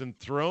stands, and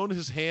thrown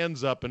his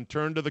hands up and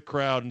turned to the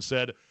crowd and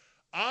said,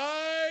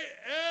 "I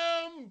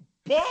am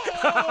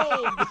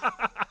bald."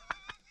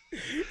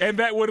 And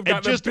that would have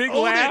gotten just a big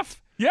own laugh. it.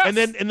 Yes. And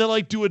then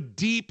like do a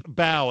deep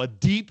bow, a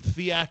deep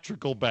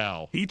theatrical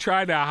bow. He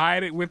tried to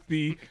hide it with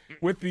the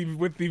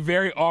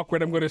very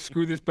awkward, I'm going to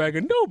screw this bag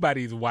and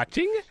nobody's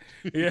watching.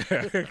 Yeah.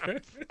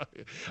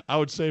 I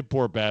would say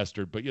poor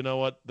bastard, but you know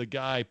what? The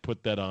guy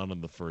put that on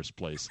in the first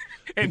place.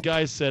 The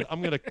guy said,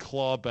 I'm going to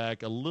claw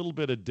back a little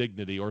bit of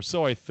dignity, or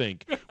so I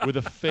think, with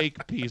a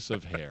fake piece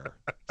of hair.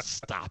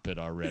 Stop it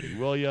already,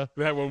 will you?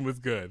 That one was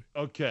good.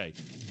 Okay.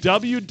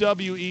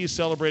 WWE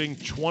celebrating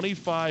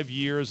 25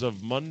 years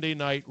of Monday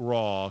Night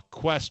Raw.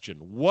 Question: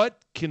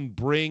 what can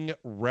bring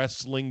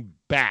wrestling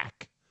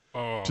back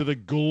to the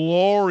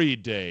glory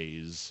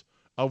days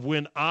of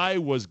when I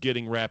was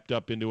getting wrapped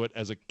up into it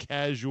as a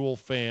casual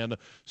fan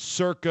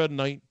circa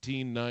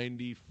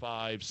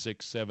 1995,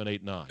 6, 7,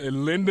 8, 9?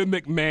 Linda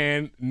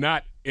McMahon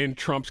not in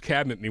Trump's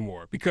cabinet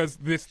anymore because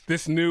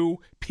this new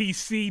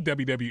PC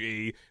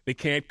WWE, they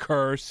can't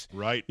curse.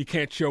 Right. You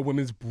can't show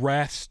women's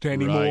breast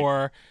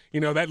anymore. Right.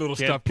 You know, that little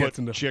Can't stuff put gets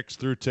into chicks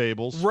through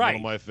tables. Right. One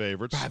of my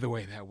favorites. By the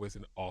way, that was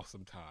an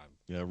awesome time.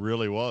 Yeah, it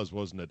really was,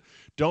 wasn't it?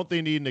 Don't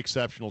they need an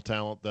exceptional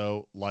talent,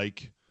 though,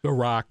 like The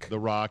Rock. The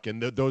Rock?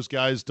 And those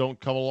guys don't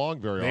come along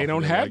very often. They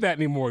don't have like that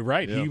anymore,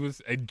 right? Yeah. He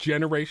was a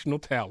generational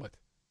talent.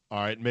 All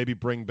right, maybe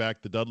bring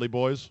back the Dudley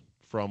Boys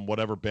from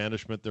whatever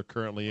banishment they're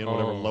currently in,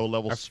 whatever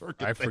low-level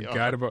circuit I they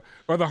forgot are. about.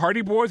 Or the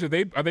Hardy Boys? Are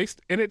they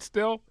in it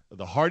still?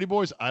 The Hardy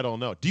Boys? I don't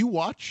know. Do you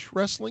watch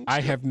wrestling I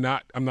still? have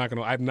not.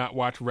 I've not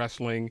watched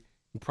wrestling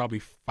in probably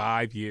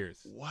 5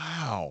 years.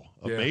 Wow,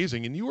 Yeah.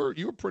 amazing! And you were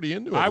pretty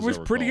into it. I as was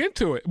pretty recall.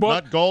 into it. Well,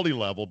 Not Galdi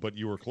level, but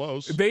you were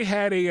close. they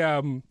had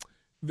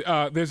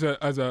there's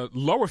a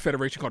lower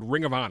federation called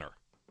Ring of Honor,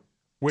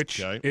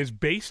 which Okay. is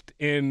based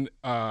in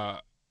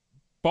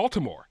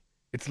Baltimore.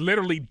 It's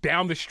literally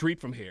down the street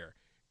from here,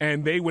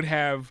 and they would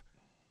have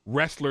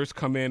wrestlers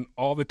come in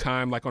all the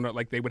time,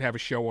 like they would have a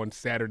show on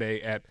Saturday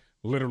at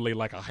literally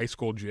like a high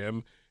school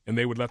gym, and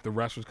they would let the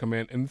wrestlers come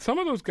in, and some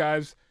of those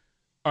guys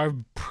are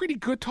pretty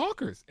good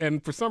talkers,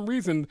 and for some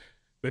reason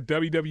the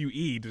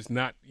WWE does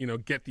not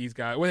get these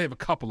guys. Well, they have a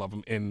couple of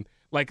them in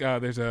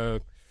there's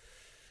a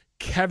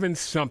Kevin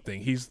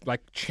something. He's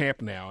like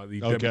champ now.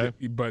 Okay.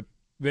 But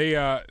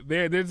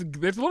there's a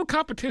little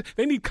competition.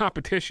 They need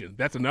competition.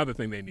 That's another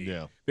thing they need.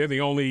 Yeah. They're the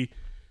only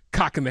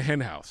cock in the hen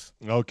house.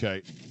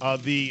 Okay.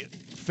 The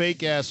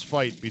fake-ass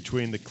fight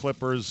between the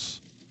Clippers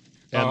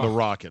and the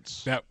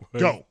Rockets. That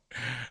was, Go.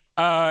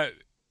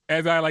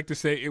 As I like to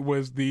say, it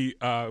was the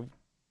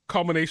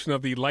culmination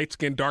of the light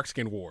skin, dark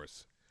skin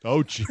wars.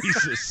 Oh,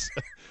 Jesus.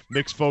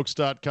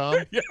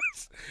 Mixedfolks.com.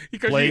 Yes.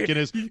 Because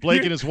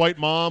Blake and his white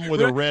mom with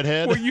her red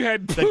head Well, you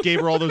had that gave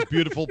her all those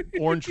beautiful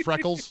orange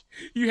freckles.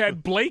 You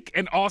had Blake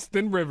and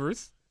Austin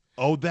Rivers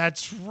Oh,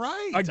 that's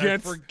right.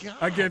 against I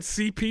forgot.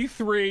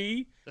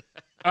 CP3,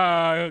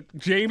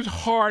 James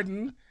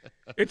Harden.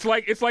 It's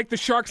like the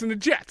Sharks and the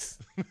Jets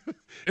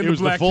in the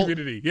black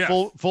community. Yes.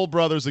 full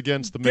brothers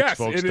against the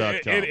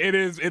Mixedfolks.com.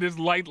 It is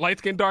light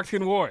skin, dark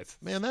skin wars.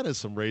 Man, that is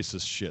some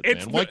racist shit,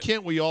 It's man. Why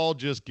can't we all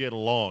just get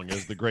along,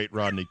 as the great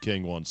Rodney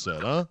King once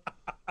said, huh?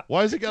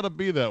 Why has it got to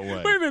be that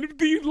way? Wait a minute.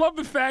 Do you love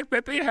the fact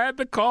that they had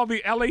to call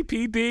the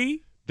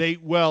LAPD?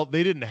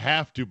 They didn't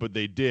have to, but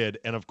they did.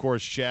 And, of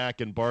course,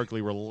 Shaq and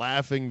Barkley were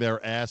laughing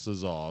their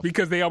asses off.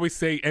 Because they always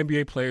say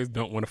NBA players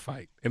don't want to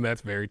fight, and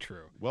that's very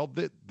true. Well,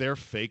 they're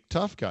fake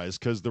tough guys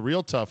because the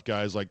real tough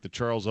guys like the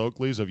Charles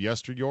Oakleys of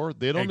yesteryear,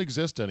 they don't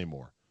exist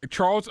anymore.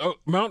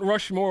 Mount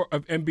Rushmore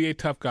of NBA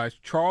tough guys,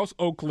 Charles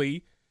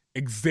Oakley,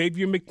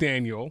 Xavier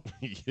McDaniel.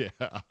 Yeah.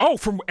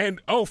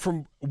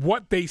 From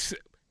what they said,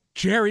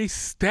 Jerry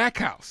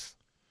Stackhouse.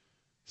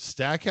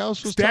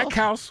 Stackhouse was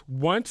Stackhouse tough?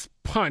 once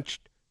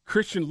punched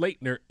Christian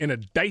Laettner in a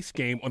dice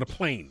game on a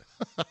plane.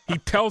 He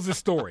tells the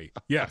story.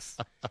 Yes.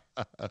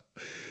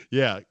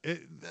 Yeah.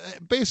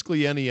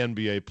 Basically, any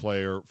NBA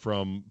player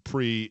from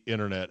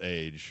pre-internet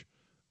age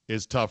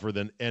is tougher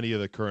than any of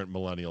the current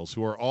millennials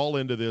who are all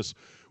into this.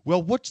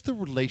 Well, what's the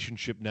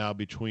relationship now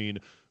between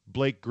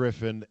Blake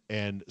Griffin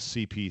and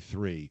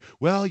CP3?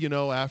 Well,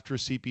 after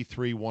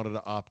CP3 wanted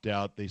to opt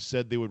out, they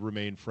said they would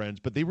remain friends,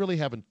 but they really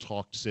haven't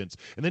talked since.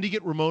 And then you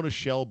get Ramona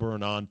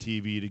Shelburne on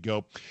TV to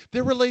go,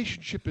 their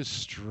relationship is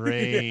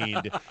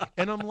strained. Yeah.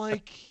 And I'm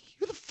like,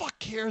 who the fuck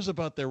cares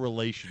about their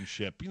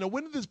relationship?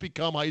 When did this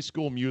become High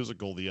School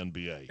Musical, the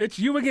NBA? It's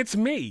you against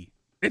me.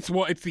 It's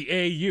the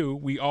AAU.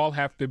 We all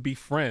have to be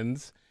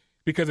friends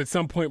because at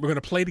some point we're going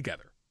to play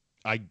together.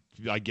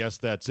 I guess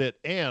that's it.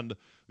 And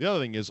the other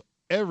thing is,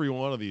 every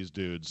one of these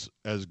dudes,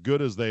 as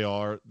good as they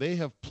are, they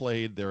have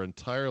played their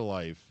entire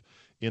life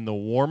in the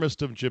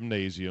warmest of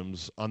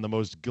gymnasiums on the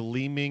most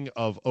gleaming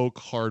of oak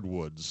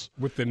hardwoods.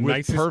 With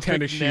nicest perfect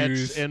tennis nets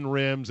shoes. And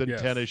rims and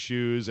Yes. tennis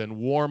shoes and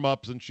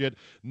warm-ups and shit.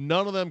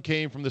 None of them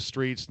came from the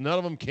streets. None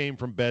of them came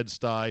from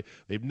Bed-Stuy.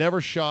 They've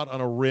never shot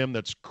on a rim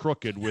that's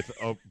crooked with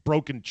a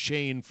broken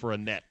chain for a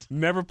net.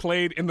 Never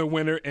played in the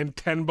winter in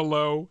 10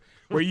 below.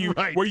 Where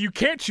you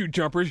can't shoot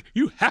jumpers,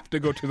 you have to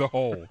go to the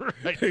hole.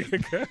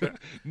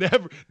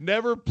 Right.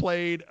 Never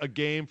played a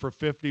game for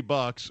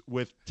 $50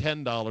 with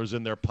 $10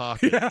 in their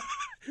pocket. Yeah.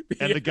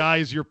 And the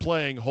guys you're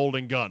playing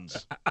holding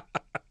guns.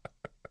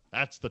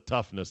 That's the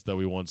toughness that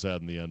we once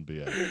had in the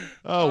NBA.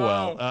 Oh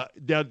well.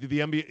 Now,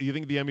 the NBA. You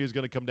think the NBA is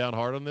going to come down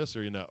hard on this,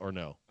 or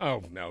no?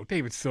 Oh no,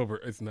 David Silver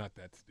is not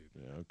that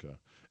stupid. Yeah, okay.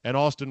 And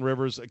Austin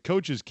Rivers, a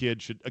coach's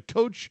kid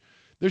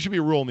there should be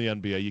a rule in the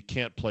NBA. You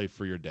can't play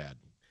for your dad.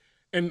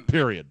 And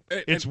period.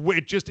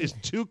 It just is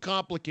too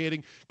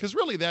complicating because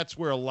really that's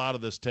where a lot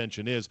of this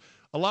tension is.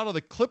 A lot of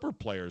the Clipper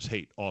players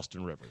hate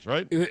Austin Rivers,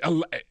 right?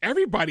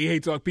 Everybody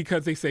hates him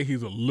because they say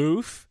he's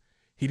aloof.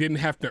 He didn't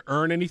have to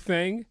earn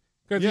anything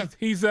because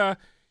he's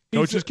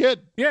coach's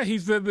kid. Yeah,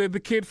 he's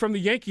the kid from the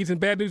Yankees and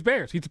Bad News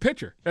Bears. He's a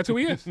pitcher. That's who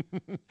he is.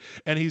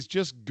 And he's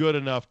just good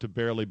enough to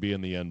barely be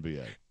in the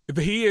NBA.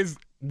 He is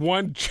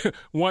one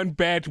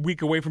bad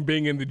week away from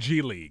being in the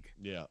G League.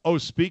 Yeah. Oh,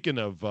 speaking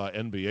of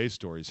NBA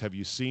stories, have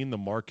you seen the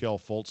Markelle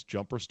Fultz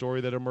jumper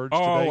story that emerged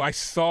today? Oh, I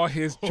saw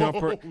his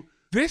jumper.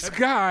 This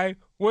guy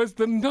was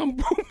the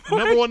number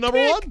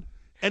one.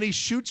 And he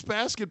shoots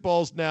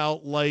basketballs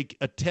now like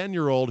a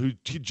 10-year-old who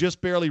just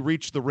barely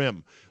reached the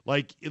rim.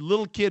 Like a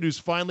little kid who's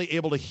finally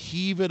able to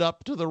heave it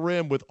up to the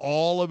rim with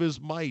all of his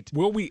might.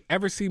 Will we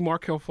ever see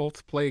Markelle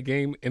Fultz play a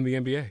game in the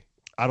NBA?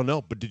 I don't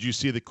know, but did you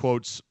see the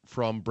quotes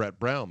from Brett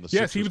Brown, the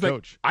Sixers he was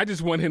coach? Like, I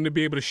just want him to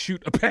be able to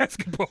shoot a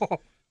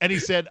basketball. And he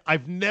said,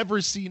 I've never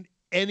seen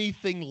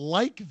anything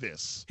like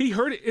this. He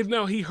hurt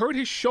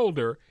his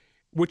shoulder,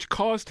 which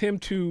caused him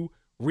to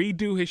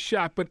redo his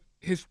shot, but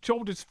his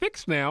shoulder's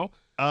fixed now.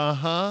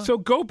 Uh-huh. So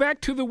go back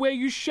to the way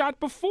you shot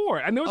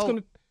before. I know it's going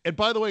to. And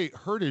by the way,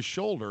 hurt his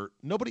shoulder.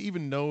 Nobody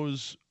even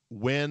knows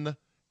when,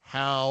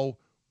 how,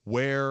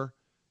 where.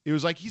 It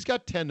was like he's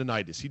got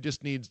tendonitis. He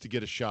just needs to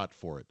get a shot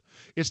for it.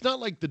 It's not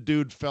like the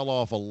dude fell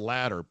off a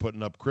ladder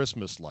putting up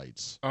Christmas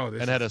lights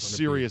and had a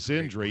serious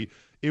injury.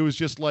 It was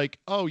just like,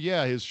 oh,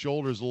 yeah, his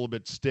shoulder's a little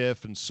bit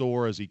stiff and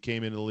sore as he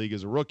came into the league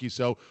as a rookie,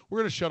 so we're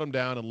going to shut him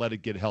down and let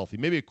it get healthy.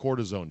 Maybe a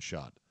cortisone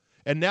shot.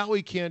 And now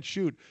he can't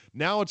shoot.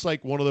 Now it's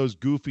like one of those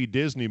goofy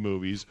Disney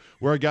movies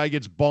where a guy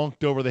gets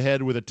bonked over the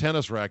head with a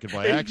tennis racket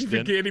by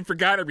accident. He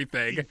forgot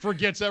everything. He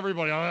forgets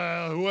everybody.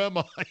 Who am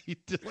I? Like he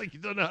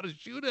doesn't know how to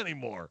shoot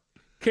anymore.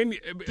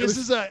 This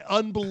is an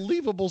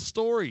unbelievable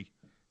story.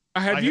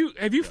 Have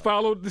you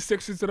followed the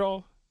Sixers at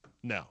all?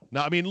 No.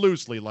 I mean,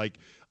 loosely. Like,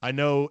 I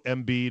know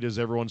Embiid is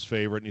everyone's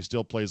favorite, and he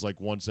still plays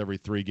like once every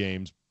 3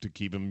 games to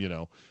keep him,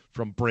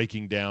 from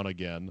breaking down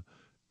again.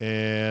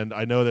 And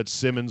I know that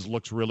Simmons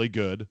looks really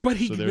good. But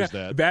so there's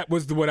that. That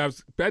was what I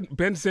was.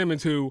 Ben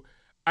Simmons, who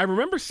I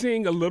remember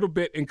seeing a little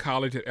bit in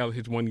college at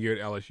his 1 year at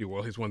LSU,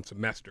 well, his 1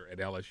 semester at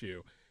LSU.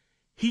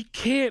 He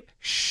can't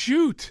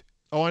shoot.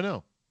 Oh, I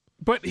know.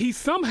 But he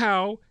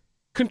somehow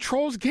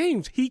controls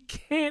games. He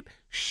can't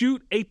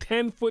shoot a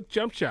 10-foot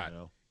jump shot.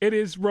 It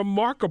is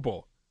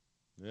remarkable.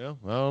 Yeah,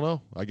 I don't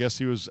know. I guess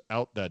he was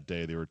out that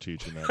day they were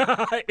teaching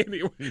that.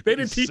 Anyway, they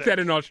didn't teach that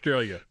in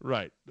Australia.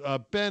 Right.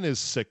 Ben is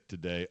sick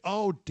today.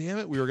 Oh, damn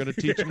it. We were going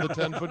to teach him the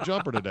 10-foot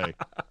jumper today.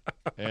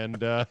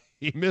 And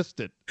he missed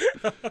it.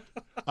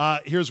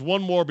 Here's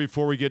one more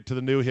before we get to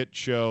the new hit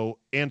show,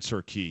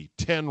 Answer Key.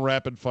 10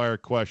 rapid-fire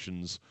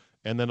questions.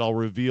 And then I'll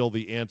reveal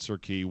the answer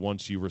key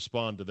once you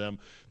respond to them.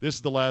 This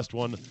is the last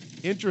one.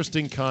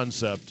 Interesting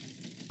concept.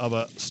 of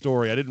a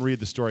story. I didn't read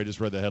the story. I just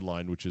read the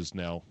headline, which is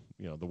now,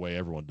 the way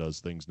everyone does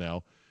things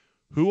now.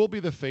 Who will be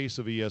the face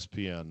of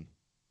ESPN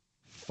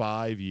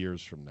 5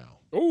 years from now?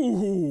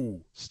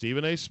 Ooh.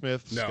 Stephen A.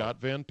 Smith, No.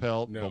 Scott Van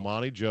Pelt, No.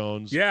 Bomani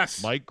Jones,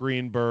 Yes. Mike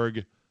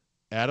Greenberg,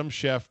 Adam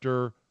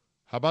Schefter.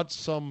 How about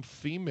some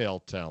female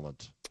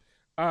talent?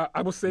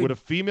 I will say Would a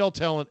female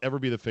talent ever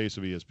be the face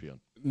of ESPN?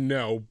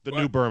 no. The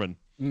new Berman.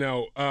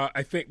 No.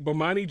 I think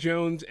Bomani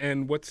Jones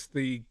and what's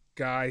the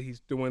guy he's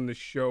doing the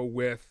show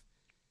with?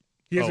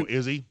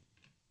 Izzy?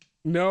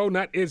 No,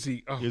 not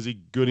Izzy. Oh, Izzy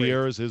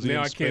Gutierrez? Izzy now in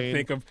I Spain? can't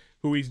think of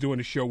who he's doing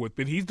the show with,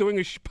 but he's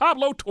doing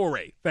Pablo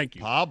Torre. Thank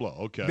you. Pablo,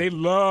 okay. They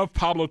love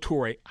Pablo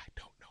Torre. I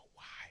don't know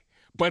why,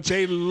 but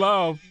they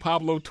love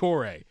Pablo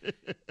Torre.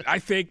 I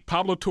think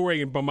Pablo Torre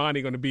and Bomani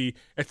are going to be,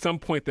 at some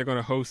point, they're going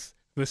to host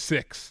the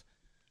Six.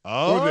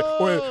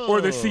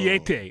 Or the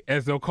Siete,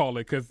 as they'll call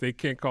it, because they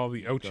can't call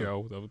the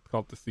Ocho. They'll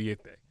call it the Siete.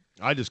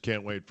 I just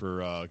can't wait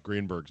for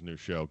Greenberg's new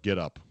show, Get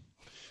Up.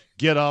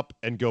 Get up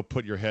and go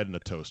put your head in a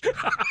toaster,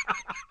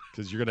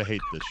 because you're going to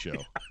hate this show.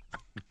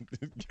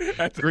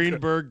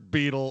 Greenberg,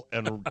 Beetle,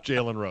 and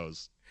Jalen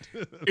Rose.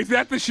 Is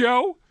that the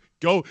show?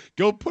 Go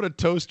put a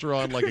toaster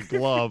on like a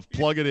glove,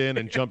 plug it in,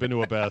 and jump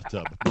into a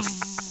bathtub.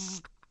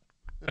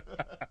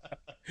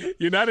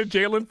 You're not a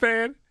Jalen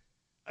fan?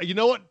 You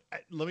know what?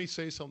 Let me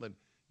say something.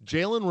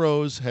 Jalen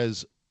Rose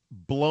has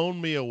blown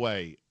me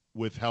away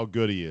with how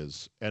good he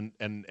is and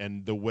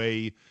the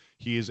way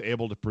he is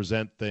able to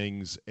present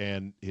things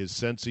and his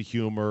sense of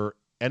humor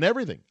and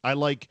everything.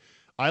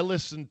 I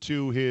listen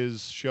to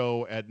his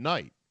show at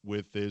night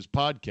with his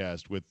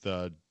podcast with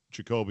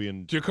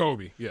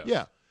Jacoby, yes.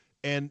 Yeah.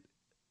 And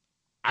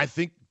I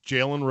think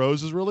Jalen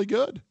Rose is really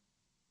good.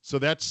 So I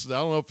don't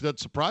know if that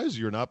surprises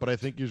you or not, but I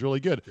think he's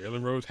really good.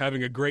 Jalen Rose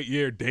having a great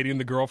year dating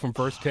the girl from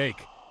First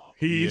Take.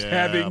 He's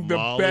having the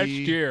best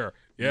year.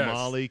 Yes.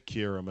 Molly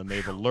Kieram, and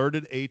they've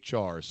alerted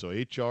HR, so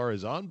HR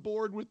is on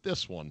board with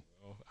this one.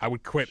 I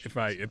would quit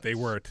if they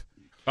weren't.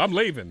 I'm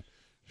leaving.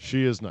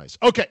 She is nice.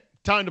 Okay,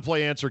 time to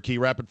play Answer Key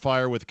Rapid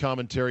Fire with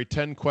commentary.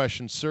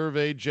 10-question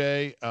survey,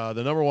 Jay. The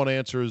number one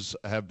answers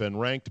have been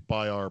ranked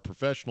by our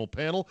professional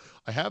panel.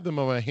 I have them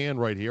on my hand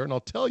right here, and I'll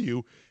tell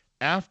you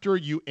after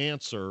you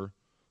answer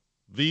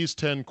these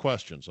 10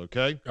 questions,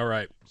 okay? All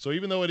right. So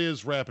even though it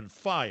is rapid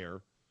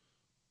fire,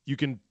 you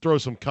can throw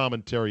some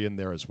commentary in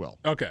there as well.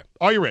 Okay.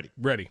 Are you ready?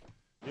 Ready.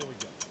 Here we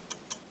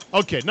go.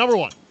 Okay, number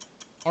one.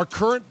 Are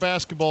current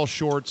basketball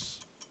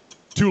shorts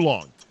too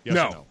long? Yes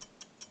No. or no?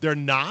 They're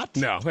not?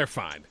 No, they're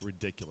fine.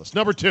 Ridiculous.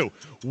 Number two.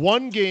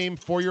 One game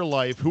for your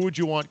life. Who would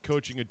you want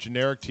coaching a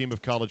generic team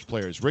of college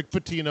players? Rick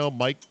Pitino,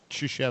 Mike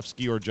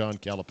Krzyzewski, or John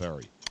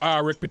Calipari?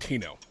 Rick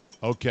Pitino.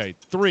 Okay.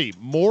 Three.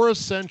 More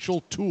essential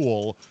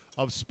tool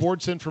of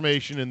sports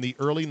information in the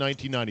early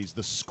 1990s.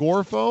 The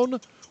score phone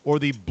or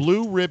the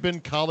Blue Ribbon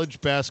College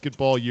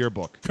Basketball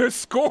Yearbook? The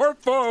score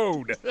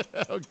phone.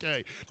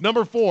 Okay.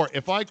 Number four,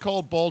 if I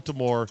called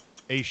Baltimore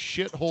a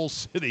shithole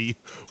city,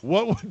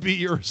 what would be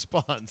your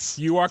response?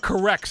 You are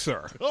correct,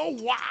 sir. Oh,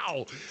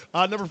 wow.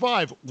 Number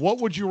five, where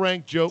would you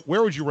rank Joe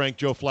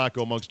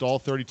Flacco amongst all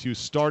 32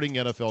 starting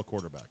NFL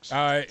quarterbacks?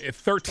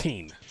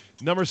 13.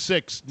 Number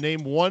six,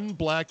 name one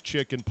black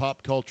chick in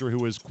pop culture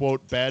who is,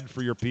 quote, bad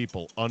for your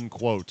people,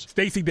 unquote.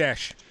 Stacey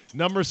Dash.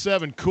 Number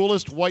seven,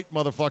 coolest white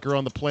motherfucker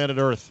on the planet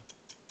Earth.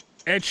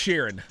 Ed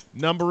Sheeran.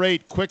 Number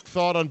eight, quick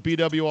thought on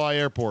BWI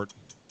Airport.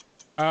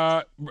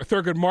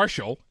 Thurgood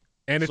Marshall,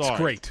 and it's Sorry.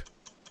 great.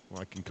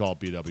 Well, I can call it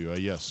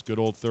BWI, yes. Good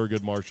old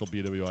Thurgood Marshall,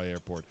 BWI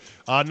Airport.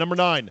 Number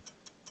nine,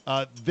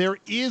 there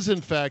is,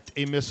 in fact,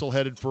 a missile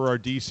headed for our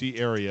D.C.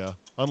 area,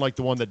 unlike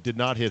the one that did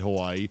not hit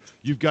Hawaii.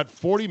 You've got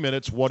 40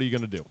 minutes. What are you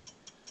going to do?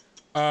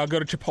 Go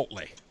to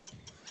Chipotle.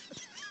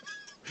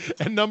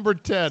 And number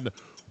 10,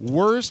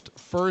 worst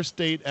first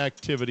date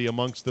activity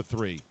amongst the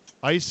three.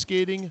 Ice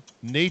skating,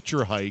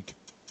 nature hike,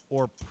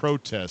 or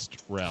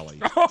protest rally.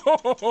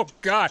 Oh,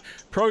 God.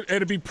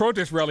 It'd be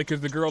protest rally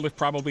because the girl is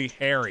probably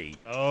hairy.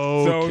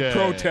 Okay. So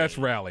protest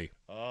rally.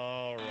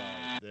 All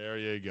right. There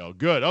you go.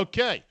 Good.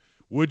 Okay.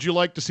 Would you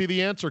like to see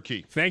the answer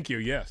key? Thank you,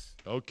 yes.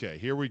 Okay,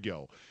 here we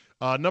go.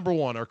 Number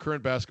one, are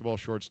current basketball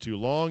shorts too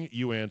long?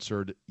 You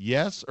answered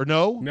yes or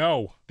no?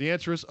 No. The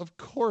answer is, of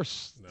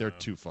course, they're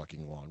too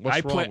fucking long.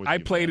 What's wrong with you? I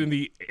played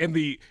man? in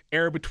the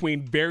era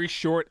between very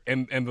short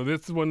and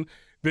this one.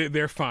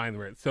 They're fine,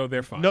 right? So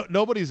they're fine. No,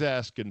 nobody's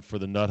asking for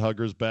the nut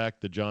huggers back,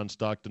 the John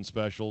Stockton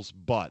specials,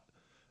 but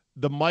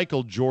the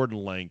Michael Jordan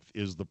length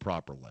is the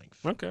proper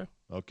length. Okay.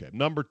 Okay.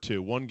 Number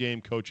two, one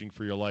game coaching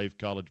for your life,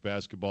 college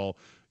basketball.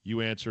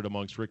 You answered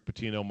amongst Rick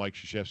Pitino, Mike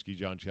Krzyzewski,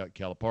 John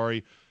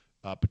Calipari.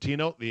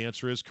 Pitino, the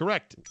answer is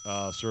correct.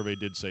 Survey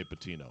did say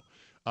Pitino.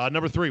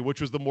 Number three, which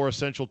was the more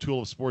essential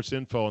tool of sports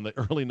info in the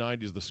early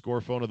 90s, the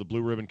score phone or the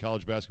Blue Ribbon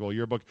College Basketball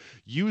Yearbook?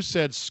 You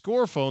said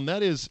score phone.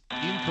 That is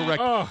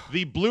incorrect.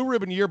 The Blue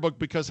Ribbon Yearbook,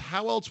 because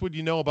how else would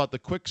you know about the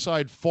quick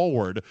side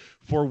forward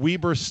for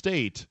Weber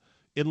State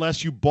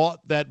unless you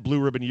bought that Blue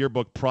Ribbon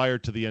Yearbook prior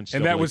to the NCAA tournament?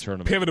 And that was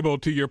tournament. pivotal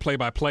to your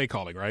play-by-play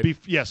calling, right?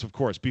 Yes, of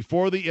course.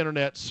 Before the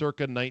internet,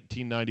 circa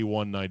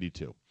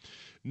 1991-92.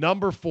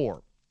 Number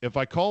four, If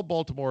I called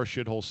Baltimore a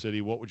shithole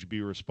city, what would be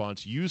your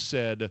response? You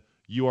said,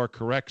 you are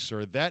correct,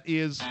 sir. That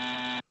is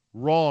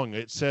wrong.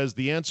 It says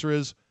the answer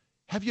is,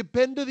 have you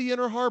been to the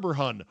Inner Harbor,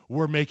 hun?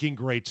 We're making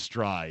great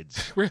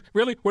strides.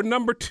 Really? We're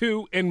number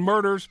 2 in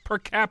murders per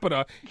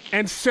capita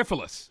and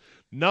syphilis.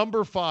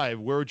 Number 5,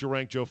 where would you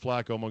rank Joe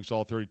Flacco amongst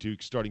all 32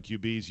 starting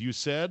QBs? You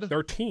said?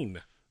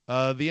 13.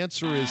 The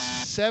answer is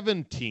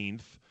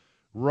 17th,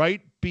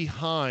 right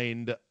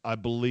behind, I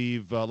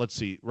believe,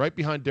 right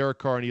behind Derek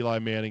Carr and Eli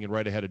Manning and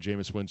right ahead of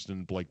Jameis Winston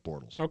and Blake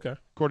Bortles. Okay.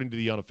 According to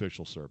the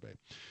unofficial survey.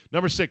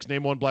 Number 6,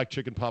 name one black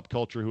chick in pop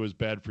culture who is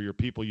bad for your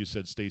people. You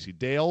said Stacey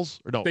Dales.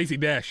 Or no. Stacey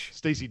Dash.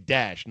 Stacey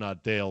Dash,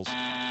 not Dales.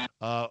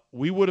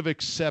 We would have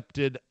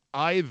accepted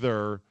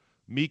either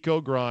Miko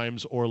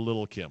Grimes or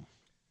Lil' Kim.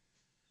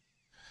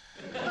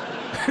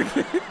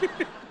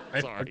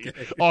 Sorry.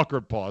 Okay.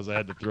 Awkward pause. I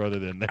had to throw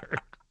that in there.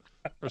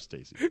 Or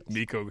Stacey.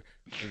 Miko.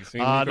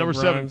 Number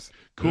Grimes?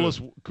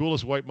 7,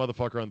 coolest white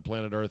motherfucker on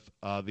planet Earth.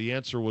 The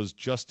answer was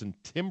Justin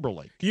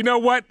Timberlake. You know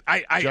what?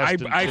 I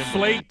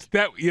flaked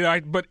that.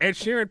 But Ed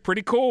Sheeran,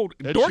 pretty cool.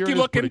 Dorky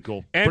looking, pretty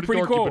cool. And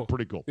pretty dorky, cool. But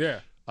pretty cool.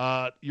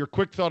 Yeah. Your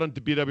quick thought on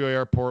BWA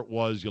Airport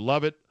was you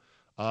love it.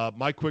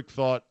 My quick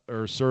thought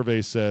or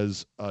survey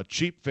says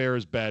cheap fare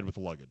is bad with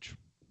luggage.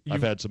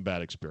 I've had some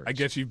bad experience. I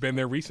guess you've been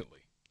there recently.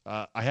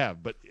 I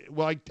have, but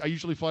I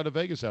usually fly to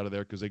Vegas out of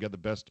there because they got the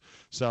best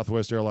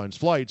Southwest Airlines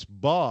flights.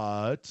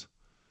 But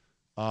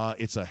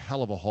it's a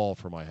hell of a haul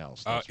for my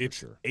house. It's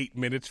for sure. 8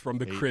 minutes from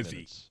the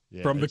Crizzy.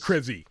 Yeah, from the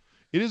Crizzy.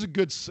 It is a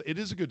good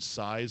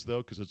size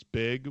though because it's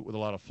big with a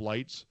lot of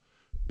flights.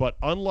 But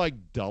unlike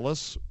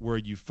Dulles, where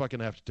you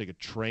fucking have to take a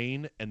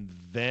train and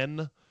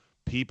then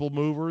people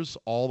movers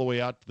all the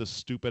way out to the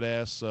stupid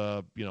ass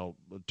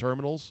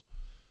terminals,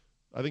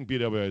 I think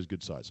BWI is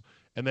good size.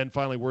 And then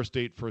finally, worst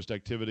first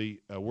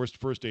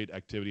date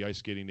activity, ice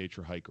skating,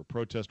 nature hike, or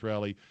protest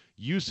rally.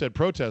 You said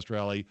protest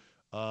rally.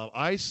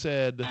 I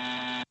said,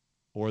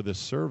 or the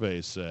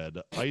survey said,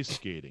 ice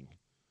skating.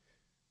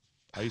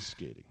 Ice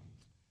skating.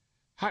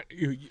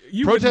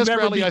 You would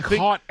never be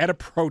caught at a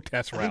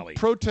protest rally.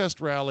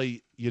 Protest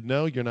rally, you're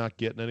not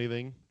getting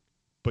anything,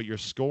 but you're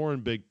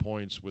scoring big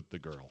points with the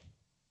girl.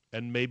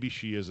 And maybe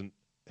she isn't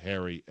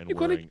hairy and You're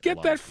wearing going to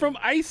get that from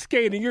ice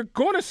skating. You're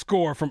going to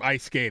score from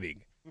ice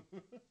skating.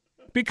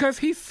 Because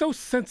he's so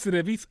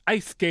sensitive, he's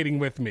ice skating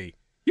with me.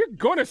 You're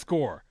going to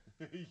score.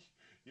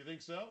 You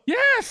think so?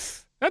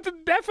 Yes, that's a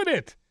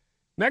definite.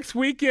 Next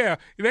week, yeah.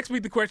 Next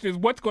week, the question is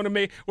what's going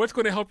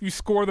to help you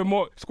score the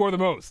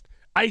most?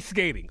 Ice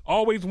skating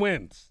always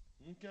wins.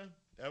 Okay.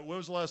 When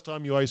was the last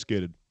time you ice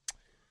skated?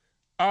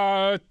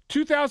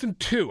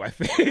 2002, I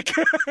think.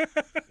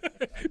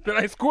 Did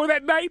I score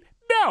that night?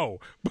 No,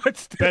 but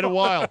still. Been a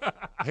while.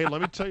 Hey,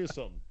 let me tell you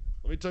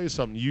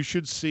something. You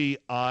should see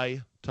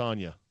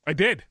Tanya. I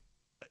did.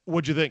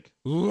 What'd you think?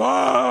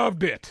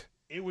 Loved it.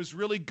 It was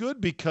really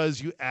good because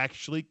you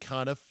actually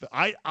kind of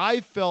I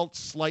felt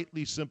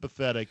slightly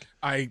sympathetic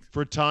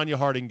for Tanya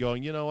Harding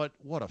going, you know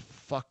what a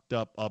fucked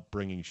up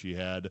upbringing she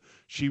had.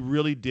 She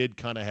really did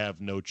kind of have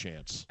no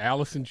chance.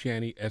 Allison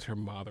Janney as her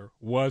mother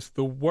was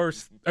the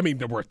worst. I mean,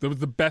 the worst. It was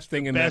the best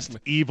thing in best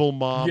that. Evil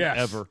mom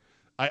ever.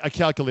 I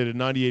calculated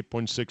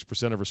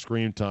 98.6% of her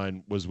screen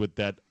time was with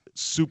that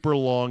super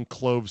long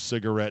clove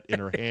cigarette in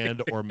her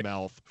hand or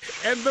mouth.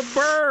 And the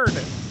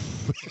bird.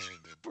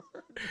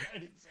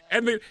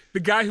 And the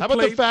guy who How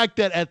about the fact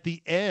that at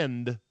the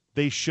end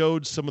they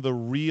showed some of the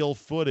real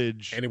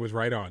footage and it was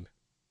right on,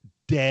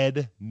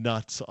 dead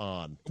nuts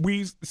on.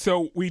 We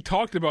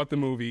talked about the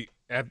movie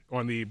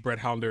on the Brett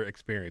Hollander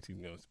Experience. You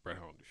know, it's Brett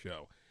Hollander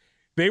show.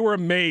 They were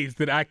amazed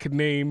that I could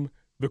name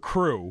the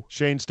crew.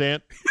 Shane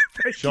Stant,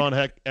 Sean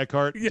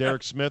Eckhart, yes.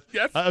 Derek Smith.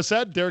 Yes. I was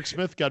sad Derek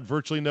Smith got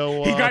virtually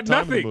no he got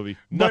time nothing. in the movie.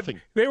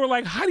 Nothing. They were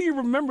like, how do you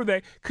remember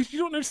that? Because you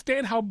don't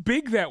understand how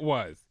big that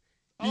was.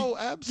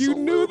 Absolutely.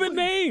 You knew the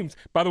names.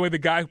 By the way, the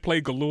guy who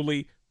played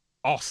Galooly,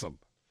 awesome.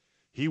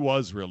 He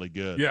was really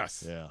good.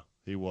 Yes. Yeah,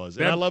 he was.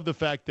 And I love the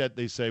fact that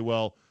they say,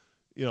 well,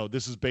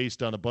 this is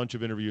based on a bunch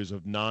of interviews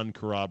of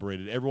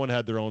non-corroborated. Everyone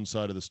had their own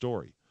side of the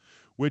story,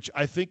 which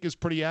I think is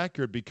pretty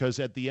accurate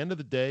because at the end of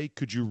the day,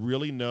 could you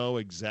really know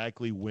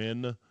exactly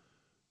when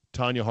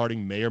Tanya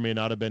Harding may or may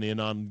not have been in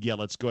on,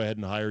 let's go ahead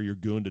and hire your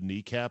goon to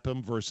kneecap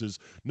him versus,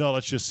 no,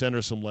 let's just send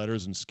her some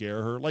letters and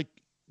scare her? Like,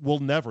 we'll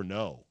never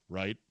know,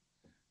 right?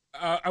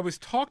 I was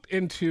talked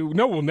into.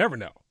 No, we'll never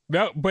know.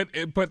 No, but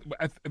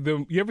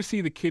you ever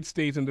see the kid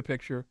stays in the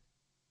picture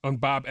on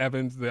Bob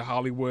Evans, the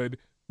Hollywood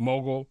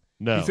mogul?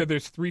 No. He said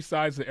there's 3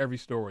 sides to every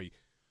story: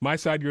 my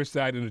side, your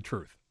side, and the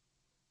truth.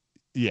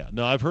 Yeah,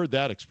 no, I've heard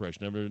that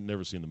expression. I've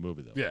never seen the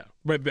movie though. Yeah,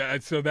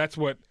 but so that's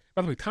what.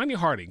 By the way, Tanya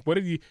Harding. What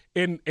did you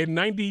in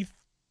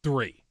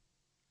 '93?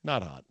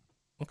 Not hot.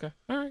 Okay,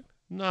 all right.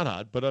 Not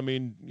hot, but I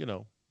mean,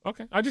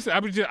 Okay, I was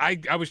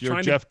you're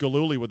trying. Jeff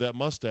Galooly with that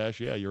mustache.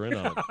 Yeah, you're in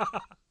on it.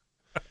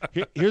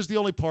 Here's the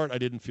only part I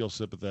didn't feel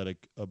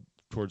sympathetic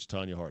towards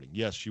Tanya Harding.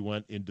 Yes, she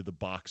went into the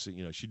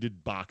boxing. She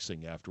did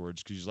boxing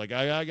afterwards because she's like,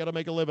 I got to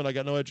make a living. I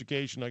got no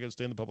education. I got to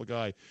stay in the public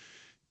eye.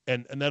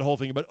 And that whole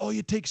thing about,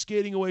 you take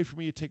skating away from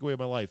me, you take away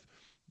my life.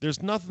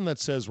 there's nothing that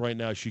says right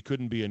now she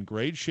couldn't be in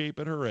great shape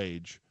at her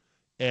age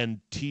and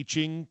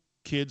teaching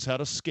kids how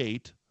to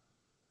skate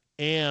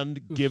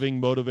and giving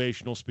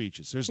motivational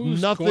speeches. There's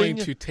Who's nothing going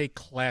to take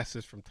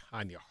classes from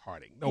Tanya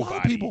Harding? Nobody. A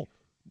lot of people.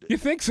 You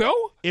think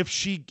so? If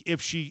she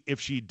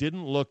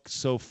didn't look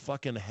so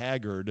fucking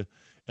haggard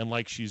and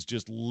like she's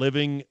just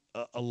living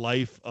a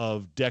life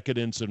of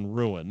decadence and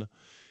ruin,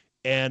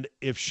 and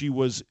if she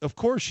was, of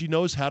course, she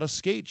knows how to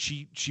skate.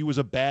 She was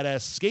a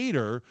badass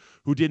skater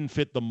who didn't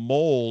fit the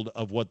mold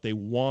of what they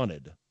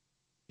wanted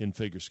in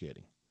figure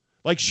skating.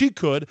 Like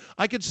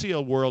I could see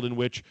a world in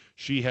which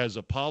she has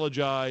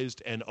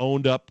apologized and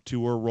owned up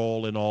to her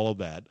role in all of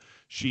that.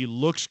 She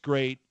looks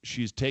great.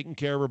 She's taking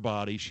care of her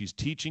body. She's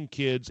teaching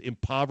kids,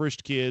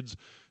 impoverished kids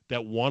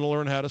that want to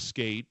learn how to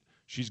skate.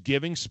 She's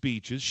giving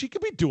speeches. She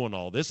could be doing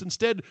all this.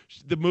 Instead,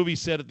 the movie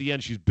said at the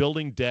end she's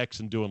building decks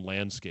and doing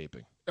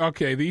landscaping.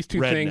 Okay, these two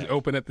things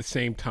open at the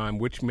same time.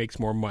 Which makes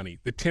more money?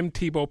 The Tim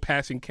Tebow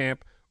passing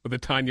camp or the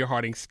Tanya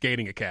Harding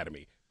skating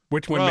academy?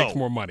 Which one makes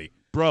more money?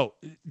 Bro,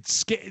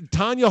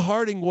 Tanya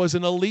Harding was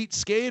an elite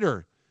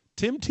skater.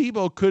 Tim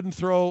Tebow couldn't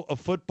throw a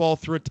football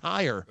through a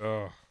tire.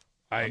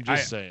 I'm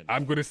just saying.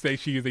 I'm going to say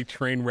she is a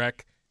train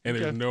wreck, and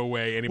there's no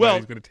way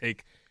anybody's going to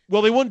take.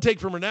 Well, they wouldn't take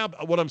from her now.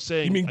 What I'm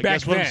saying. You mean I back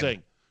guess what then? I'm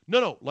saying.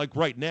 No, like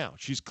right now.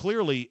 She's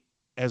clearly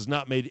has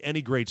not made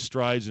any great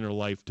strides in her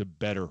life to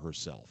better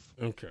herself.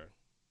 Okay.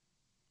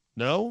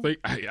 No? So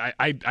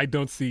I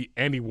don't see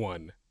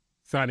anyone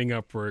signing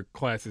up for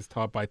classes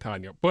taught by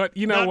Tanya. But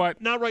you know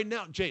what? Not right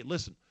now. Jay,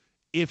 listen.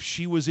 If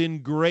she was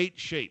in great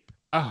shape.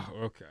 Oh,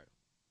 okay.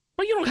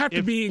 But you don't have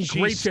to be in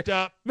great shape.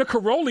 The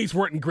Carollis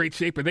weren't in great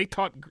shape, but they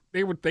taught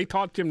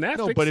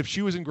gymnastics. No, but if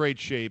she was in great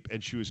shape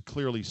and she was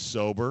clearly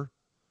sober,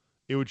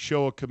 it would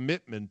show a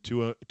commitment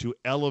to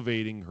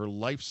elevating her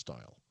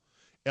lifestyle,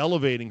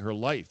 elevating her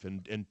life,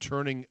 and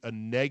turning a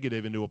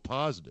negative into a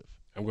positive.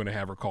 I'm going to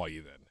have her call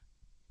you then.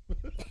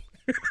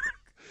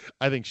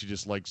 I think she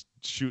just likes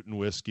shooting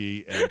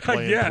whiskey and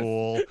playing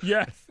pool.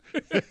 Yes.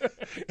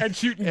 And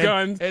shooting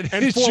guns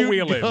and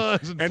four-wheeling.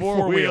 And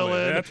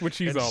four-wheeling. That's what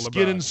she's all about.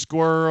 Skinning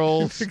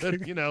squirrels,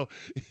 and,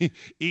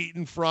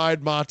 eating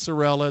fried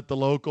mozzarella at the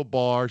local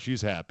bar.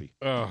 She's happy.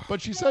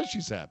 But she says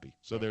she's happy.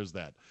 So there's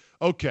that.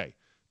 Okay.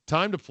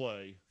 Time to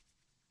play.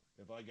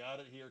 If I got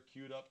it here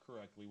queued up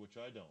correctly, which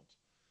I don't.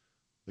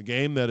 The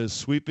game that is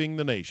sweeping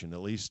the nation.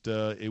 At least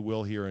it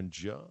will here in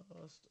just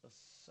a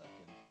second.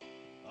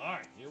 All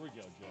right, here we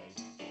go, Jay.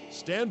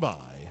 Stand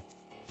by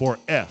for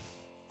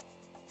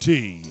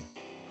FTG.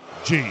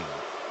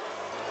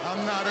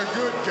 I'm not a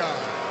good guy.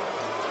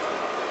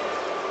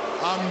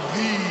 I'm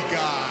the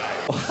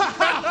guy.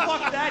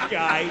 Fuck that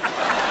guy.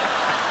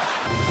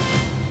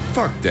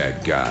 Fuck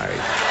that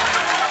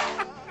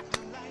guy.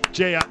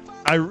 Jay,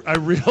 I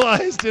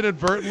realized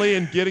inadvertently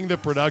in getting the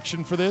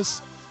production for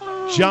this,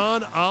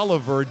 John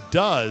Oliver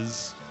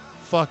does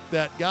fuck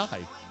that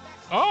guy.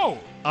 Oh.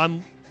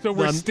 So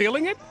we're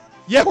stealing it?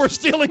 Yeah, we're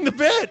stealing the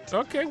bit.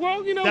 Okay,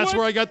 well, you know That's what?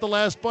 where I got the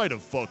last bite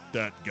of fuck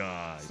that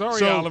guy.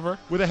 Sorry, Oliver.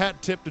 With a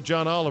hat tip to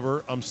John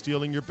Oliver, I'm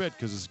stealing your bit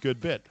because it's a good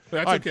bit.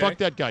 That's all right, okay. Fuck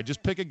that guy.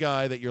 Just pick a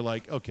guy that you're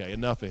like, okay,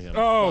 enough of him.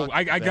 Oh,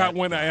 I got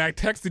one. I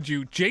texted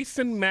you.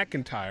 Jason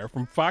McIntyre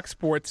from Fox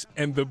Sports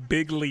and The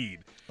Big Lead.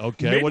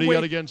 Okay, what do you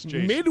got against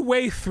Jason?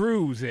 Midway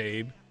through,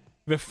 Zabe,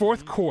 the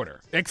fourth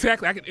quarter.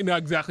 Exactly. I know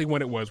exactly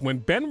when it was. When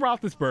Ben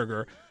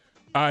Roethlisberger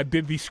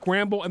did the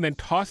scramble and then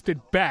tossed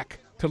it back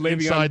to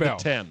Le'Veon Bell.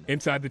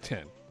 Inside the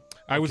 10.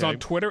 I was on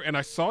Twitter, and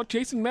I saw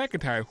Jason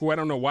McIntyre, who I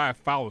don't know why I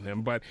followed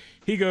him, but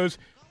he goes,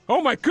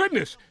 "Oh, my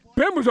goodness,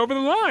 Ben was over the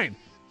line.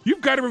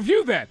 You've got to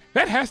review that.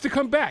 That has to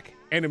come back."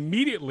 And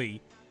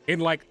immediately, in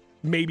like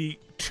maybe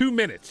 2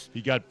 minutes,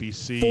 he got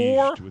besieged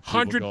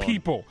 400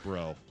 people.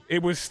 Bro.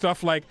 It was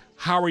stuff like,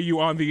 "How are you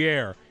on the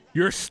air?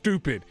 You're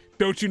stupid.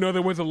 Don't you know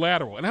there was a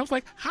lateral?" And I was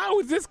like, how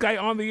is this guy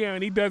on the air?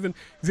 And he doesn't.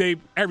 Zabe,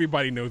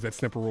 everybody knows that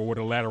snipper rule with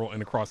a lateral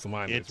and across the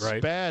line is, right?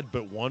 It's bad,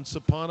 but once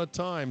upon a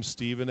time,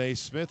 Stephen A.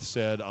 Smith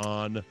said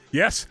on...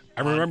 Yes,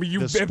 I remember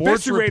you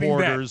sports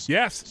reporters, that.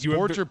 Yes.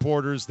 Sports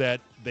reporters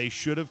that the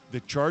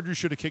Chargers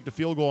should have kicked a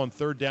field goal on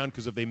third down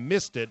because if they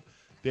missed it,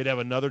 they'd have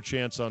another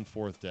chance on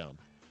fourth down.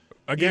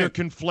 Again, either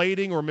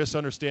conflating or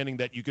misunderstanding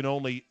that you can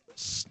only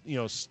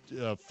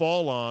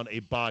fall on a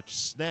botched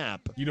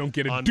snap. You don't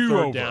get a on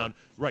do-over. Third down.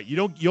 Right.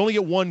 You only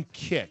get one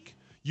kick.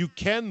 You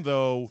can,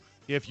 though,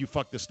 if you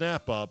fuck the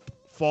snap up,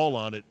 fall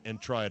on it and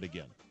try it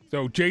again.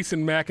 So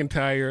Jason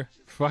McIntyre,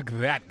 fuck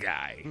that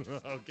guy.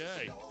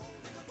 Okay.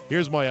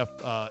 Here's my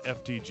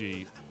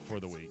FTG for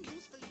the week.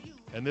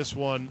 And this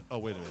one, oh,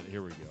 wait a minute.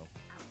 Here we go.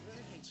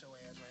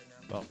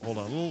 Oh, hold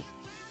on.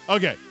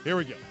 Okay, here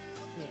we go.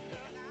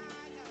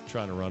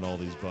 Trying to run all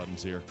these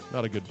buttons here.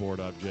 Not a good board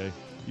op, Jay.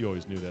 You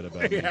always knew that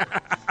about me.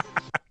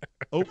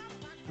 Oh,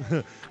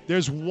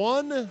 there's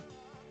one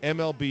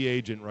MLB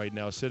agent right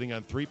now sitting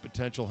on 3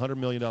 potential $100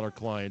 million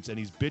clients, and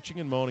he's bitching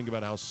and moaning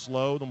about how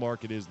slow the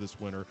market is this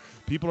winter.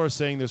 People are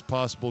saying there's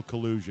possible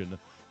collusion.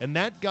 And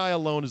that guy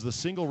alone is the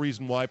single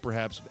reason why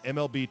perhaps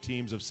MLB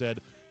teams have said,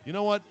 you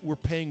know what, we're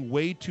paying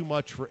way too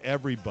much for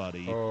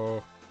everybody.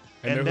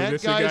 And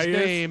that guy's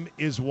name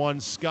is one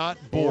Scott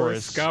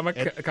Boras.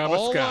 And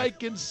all I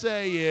can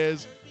say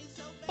is,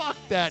 fuck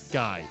that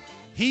guy.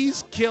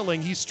 He's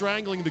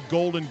strangling the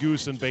golden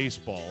goose in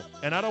baseball,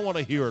 and I don't want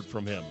to hear it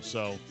from him.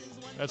 So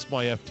that's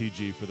my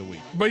FTG for the week.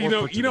 But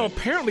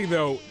apparently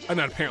though,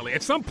 not apparently,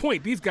 at some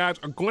point these guys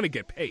are going to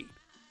get paid.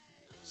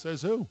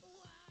 Says who?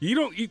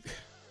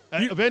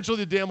 Eventually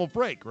the dam will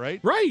break,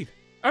 right? Right.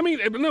 I mean,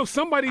 no,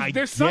 some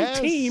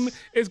team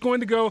is going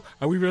to go,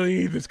 oh, we really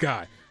need this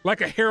guy.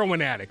 Like a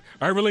heroin addict.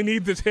 I really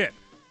need this hit.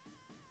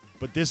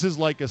 But this is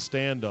like a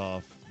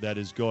standoff that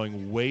is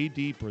going way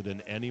deeper than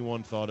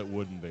anyone thought it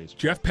would in baseball.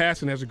 Jeff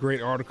Passan has a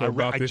great article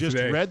about this today.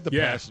 I just read the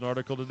Passan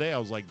article today. I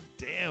was like,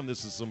 damn,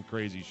 this is some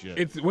crazy shit.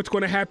 It's what's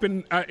going to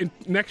happen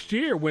next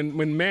year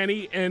when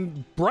Manny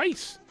and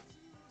Bryce.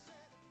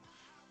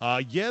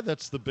 Yeah,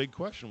 that's the big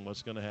question.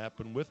 What's going to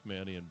happen with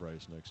Manny and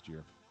Bryce next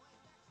year?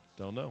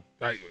 Don't know.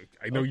 I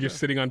know you're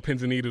sitting on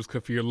pins and needles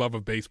for your love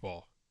of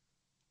baseball.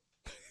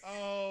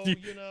 Oh,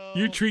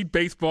 you treat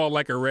baseball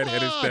like a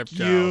redheaded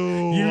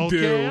stepchild. You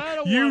do.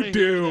 You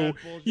do.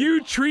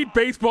 You treat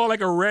baseball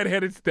like a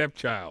redheaded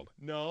stepchild.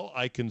 No,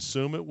 I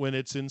consume it when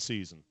it's in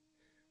season.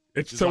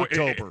 It's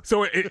October.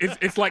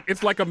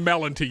 It's like a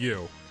melon to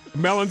you.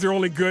 Melons are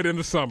only good in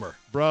the summer.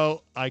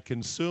 Bro, I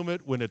consume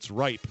it when it's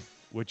ripe,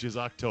 which is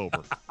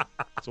October.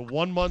 It's a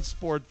 1-month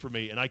sport for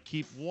me, and I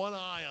keep one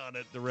eye on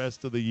it the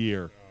rest of the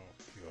year.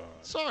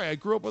 Sorry, I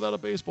grew up without a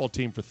baseball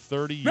team for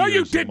 30 years. No,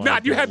 you did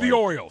not. You had the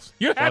Orioles.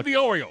 You had the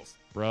Orioles.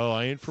 Bro,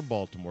 I ain't from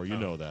Baltimore. You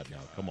know that now.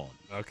 Come on.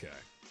 Okay.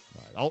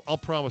 All right. I'll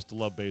promise to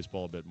love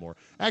baseball a bit more.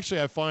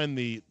 Actually, I find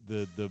the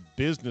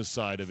business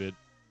side of it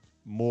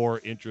more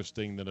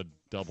interesting than a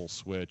double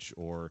switch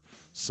or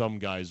some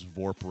guy's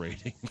VORP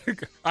rating.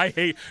 I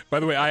hate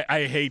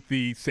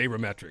the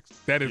sabermetrics.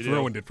 That has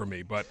ruined it for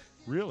me. But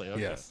really?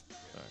 Okay. Yes. All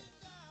right.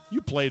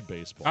 You played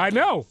baseball. I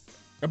know.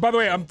 And by the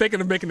way, I'm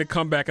thinking of making a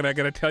comeback, and I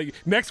got to tell you,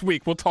 next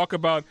week we'll talk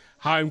about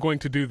how I'm going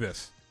to do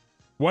this.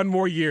 One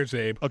more year,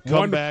 Zabe. A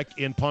comeback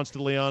in Ponce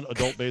de Leon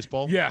adult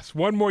baseball? Yes,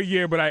 one more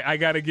year, but I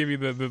got to give you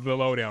the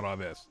lowdown on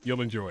this.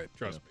 You'll enjoy it.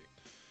 Trust me.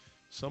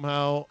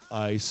 Somehow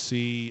I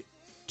see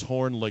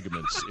torn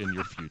ligaments in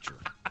your future.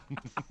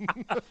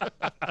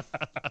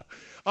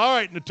 All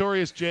right,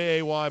 Notorious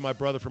J.A.Y., my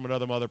brother from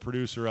another mother,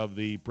 producer of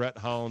the Brett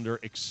Hollander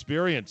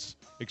Experience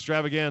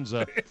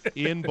Extravaganza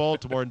in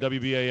Baltimore and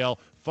WBAL.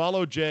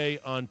 Follow Jay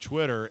on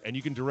Twitter, and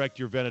you can direct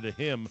your venom to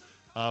him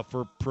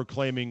for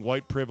proclaiming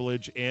white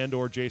privilege and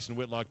or Jason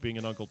Whitlock being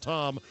an Uncle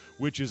Tom,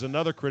 which is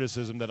another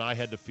criticism that I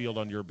had to field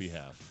on your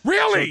behalf.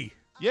 Really? So,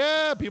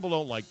 yeah, people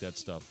don't like that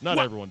stuff. Not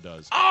everyone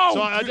does. Oh,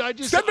 so I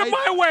just send them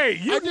my way.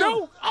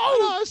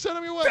 I send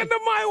them your way. Send them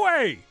my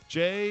way.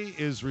 Jay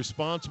is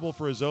responsible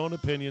for his own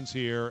opinions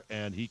here,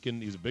 and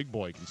he's a big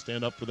boy. He can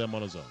stand up for them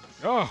on his own.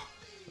 Oh.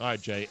 All right,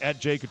 Jay.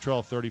 At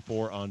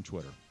JCottrell34 on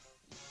Twitter.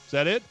 Is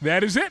that it?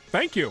 That is it.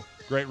 Thank you.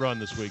 Great run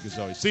this week, as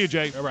always. See you,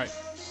 Jay. All right.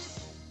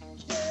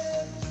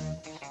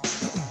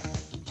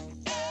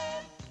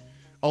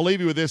 I'll leave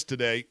you with this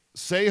today.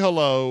 Say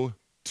hello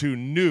to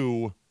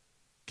New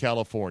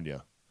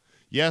California.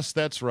 Yes,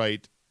 that's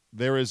right.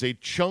 There is a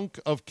chunk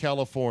of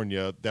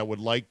California that would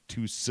like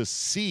to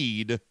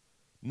secede,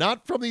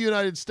 not from the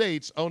United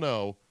States, oh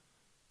no,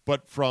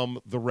 but from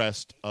the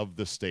rest of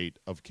the state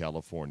of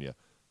California.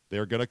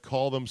 They're going to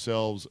call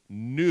themselves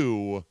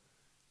New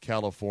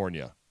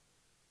California.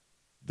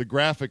 The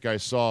graphic I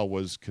saw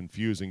was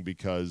confusing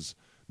because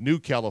New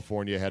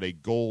California had a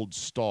gold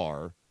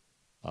star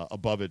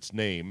above its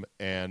name,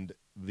 and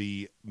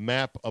the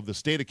map of the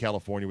state of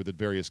California with the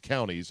various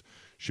counties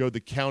showed the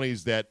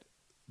counties that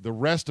the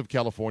rest of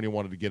California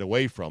wanted to get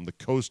away from, the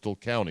coastal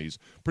counties,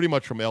 pretty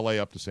much from L.A.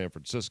 up to San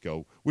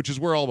Francisco, which is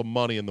where all the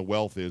money and the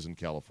wealth is in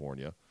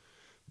California.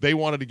 They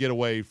wanted to get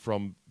away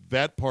from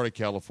that part of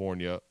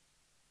California,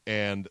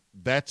 and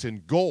that's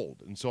in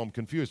gold. And so I'm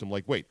confused. I'm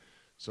like, wait,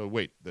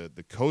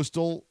 the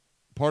coastal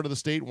part of the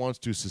state wants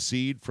to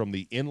secede from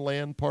the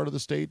inland part of the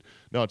state?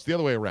 No, it's the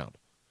other way around.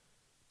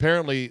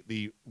 Apparently,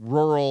 the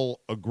rural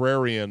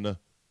agrarian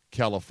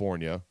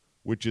California,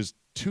 which is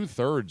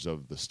 2/3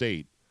 of the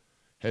state,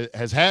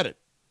 has had it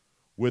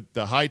with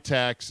the high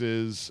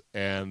taxes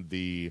and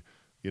the,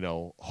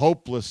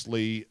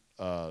 hopelessly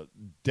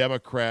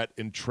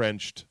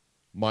Democrat-entrenched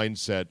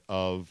mindset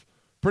of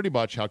pretty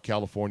much how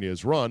California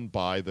is run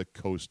by the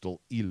coastal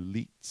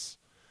elites,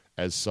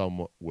 as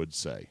some would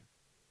say.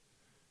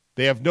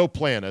 They have no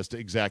plan as to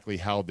exactly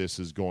how this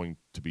is going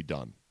to be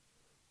done.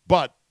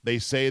 But they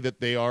say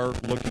that they are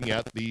looking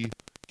at the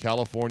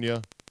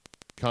California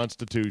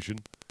Constitution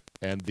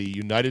and the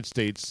United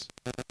States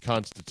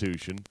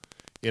Constitution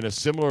in a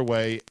similar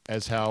way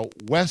as how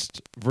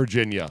West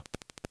Virginia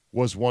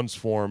was once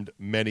formed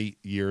many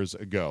years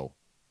ago.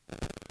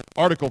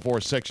 Article 4,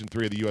 Section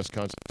 3 of the U.S.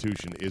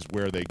 Constitution is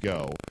where they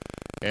go.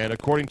 And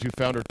according to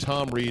founder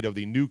Tom Reed of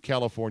the New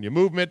California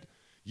Movement,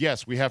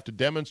 yes, we have to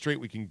demonstrate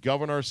we can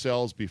govern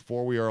ourselves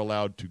before we are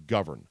allowed to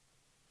govern.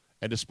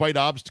 And despite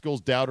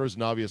obstacles, doubters,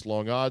 and obvious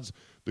long odds,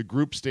 the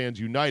group stands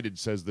united,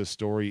 says this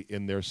story,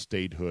 in their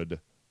statehood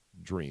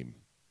dream.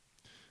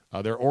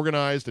 They're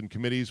organized in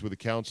committees with the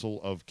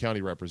Council of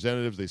County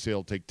Representatives. They say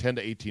it'll take 10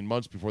 to 18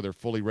 months before they're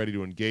fully ready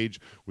to engage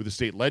with the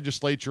state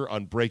legislature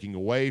on breaking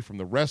away from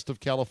the rest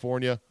of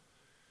California.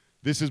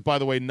 This is, by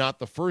the way, not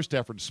the first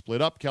effort to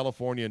split up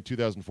California. In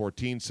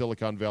 2014,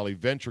 Silicon Valley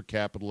venture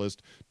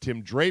capitalist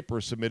Tim Draper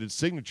submitted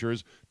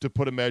signatures to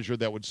put a measure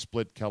that would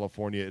split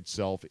California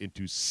itself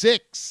into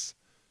 6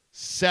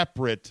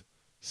 separate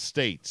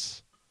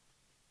states.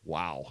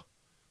 Wow.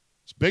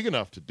 It's big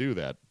enough to do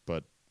that,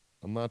 but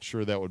I'm not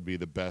sure that would be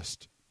the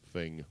best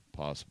thing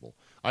possible.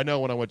 I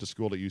know when I went to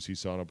school at UC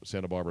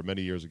Santa Barbara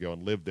many years ago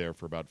and lived there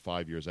for about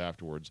 5 years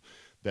afterwards,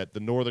 that the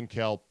Northern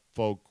Cal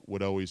folk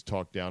would always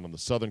talk down on the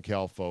Southern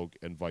Cal folk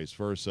and vice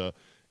versa.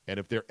 And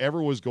if there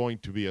ever was going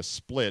to be a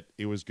split,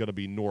 it was going to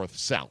be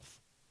north-south.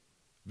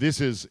 This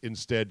is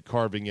instead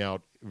carving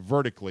out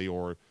vertically,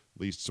 or at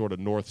least sort of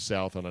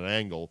north-south on an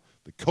angle,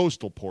 the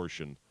coastal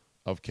portion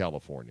of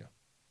California.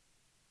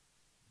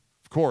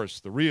 Of course,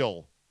 the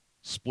real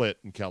split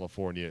in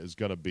California is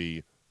going to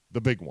be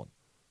the big one,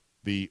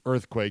 the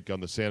earthquake on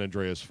the San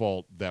Andreas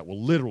Fault that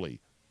will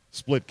literally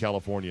split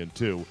California in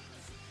two.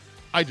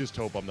 I just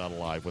hope I'm not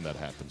alive when that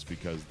happens,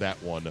 because that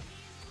one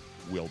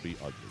will be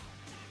ugly.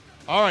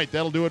 All right,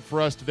 that'll do it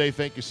for us today.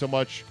 Thank you so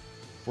much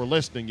for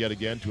listening yet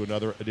again to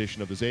another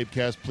edition of the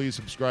CzabeCast. Please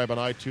subscribe on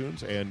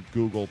iTunes and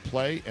Google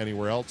Play,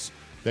 anywhere else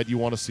that you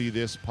want to see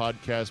this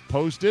podcast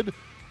posted.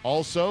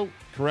 Also,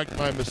 correct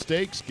my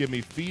mistakes, give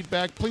me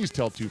feedback. Please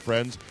tell 2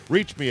 friends.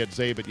 Reach me at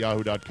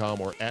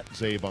czabe@yahoo.com or at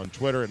Czabe on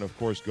Twitter. And, of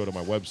course, go to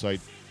my website,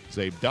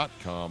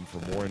 czabe.com, for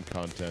more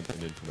content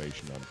and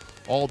information on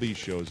all these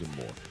shows and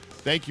more.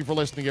 Thank you for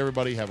listening,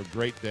 everybody. Have a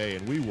great day,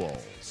 and we will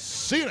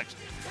see you next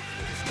week.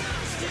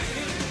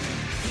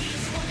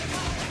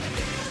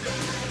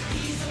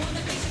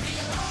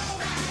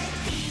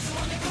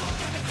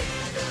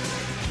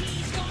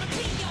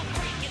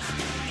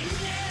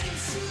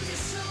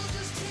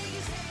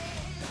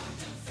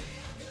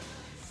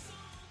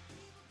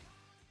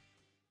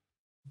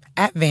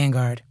 At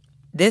Vanguard,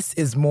 this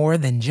is more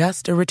than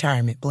just a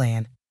retirement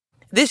plan.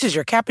 This is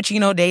your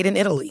cappuccino date in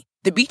Italy,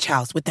 the beach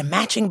house with the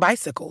matching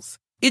bicycles.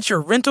 It's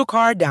your rental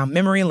car down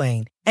memory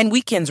lane, and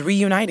weekends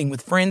reuniting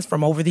with friends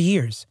from over the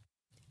years.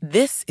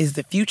 This is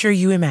the future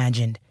you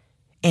imagined,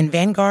 and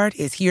Vanguard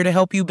is here to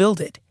help you build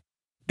it.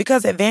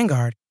 Because at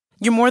Vanguard,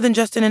 you're more than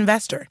just an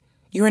investor.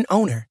 You're an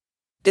owner.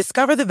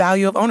 Discover the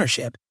value of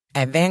ownership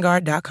at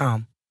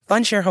Vanguard.com.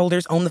 Fund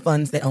shareholders own the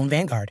funds that own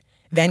Vanguard.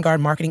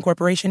 Vanguard Marketing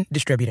Corporation,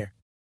 distributor.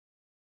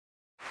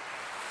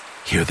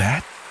 Hear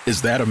that?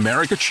 Is that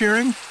America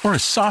cheering or a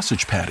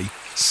sausage patty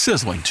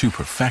sizzling to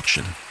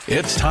perfection?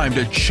 It's time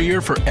to cheer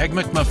for Egg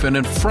McMuffin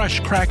and fresh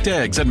cracked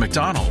eggs at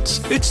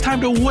McDonald's. It's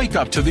time to wake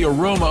up to the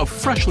aroma of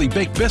freshly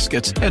baked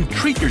biscuits and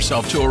treat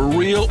yourself to a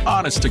real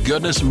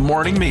honest-to-goodness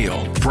morning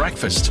meal.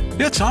 Breakfast,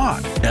 it's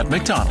on at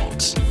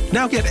McDonald's.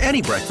 Now get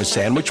any breakfast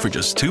sandwich for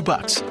just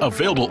 $2.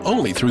 Available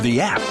only through the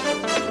app.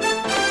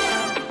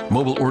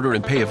 Mobile order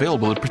and pay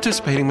available at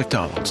participating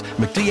McDonald's.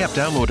 McD app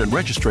download and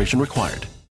registration required.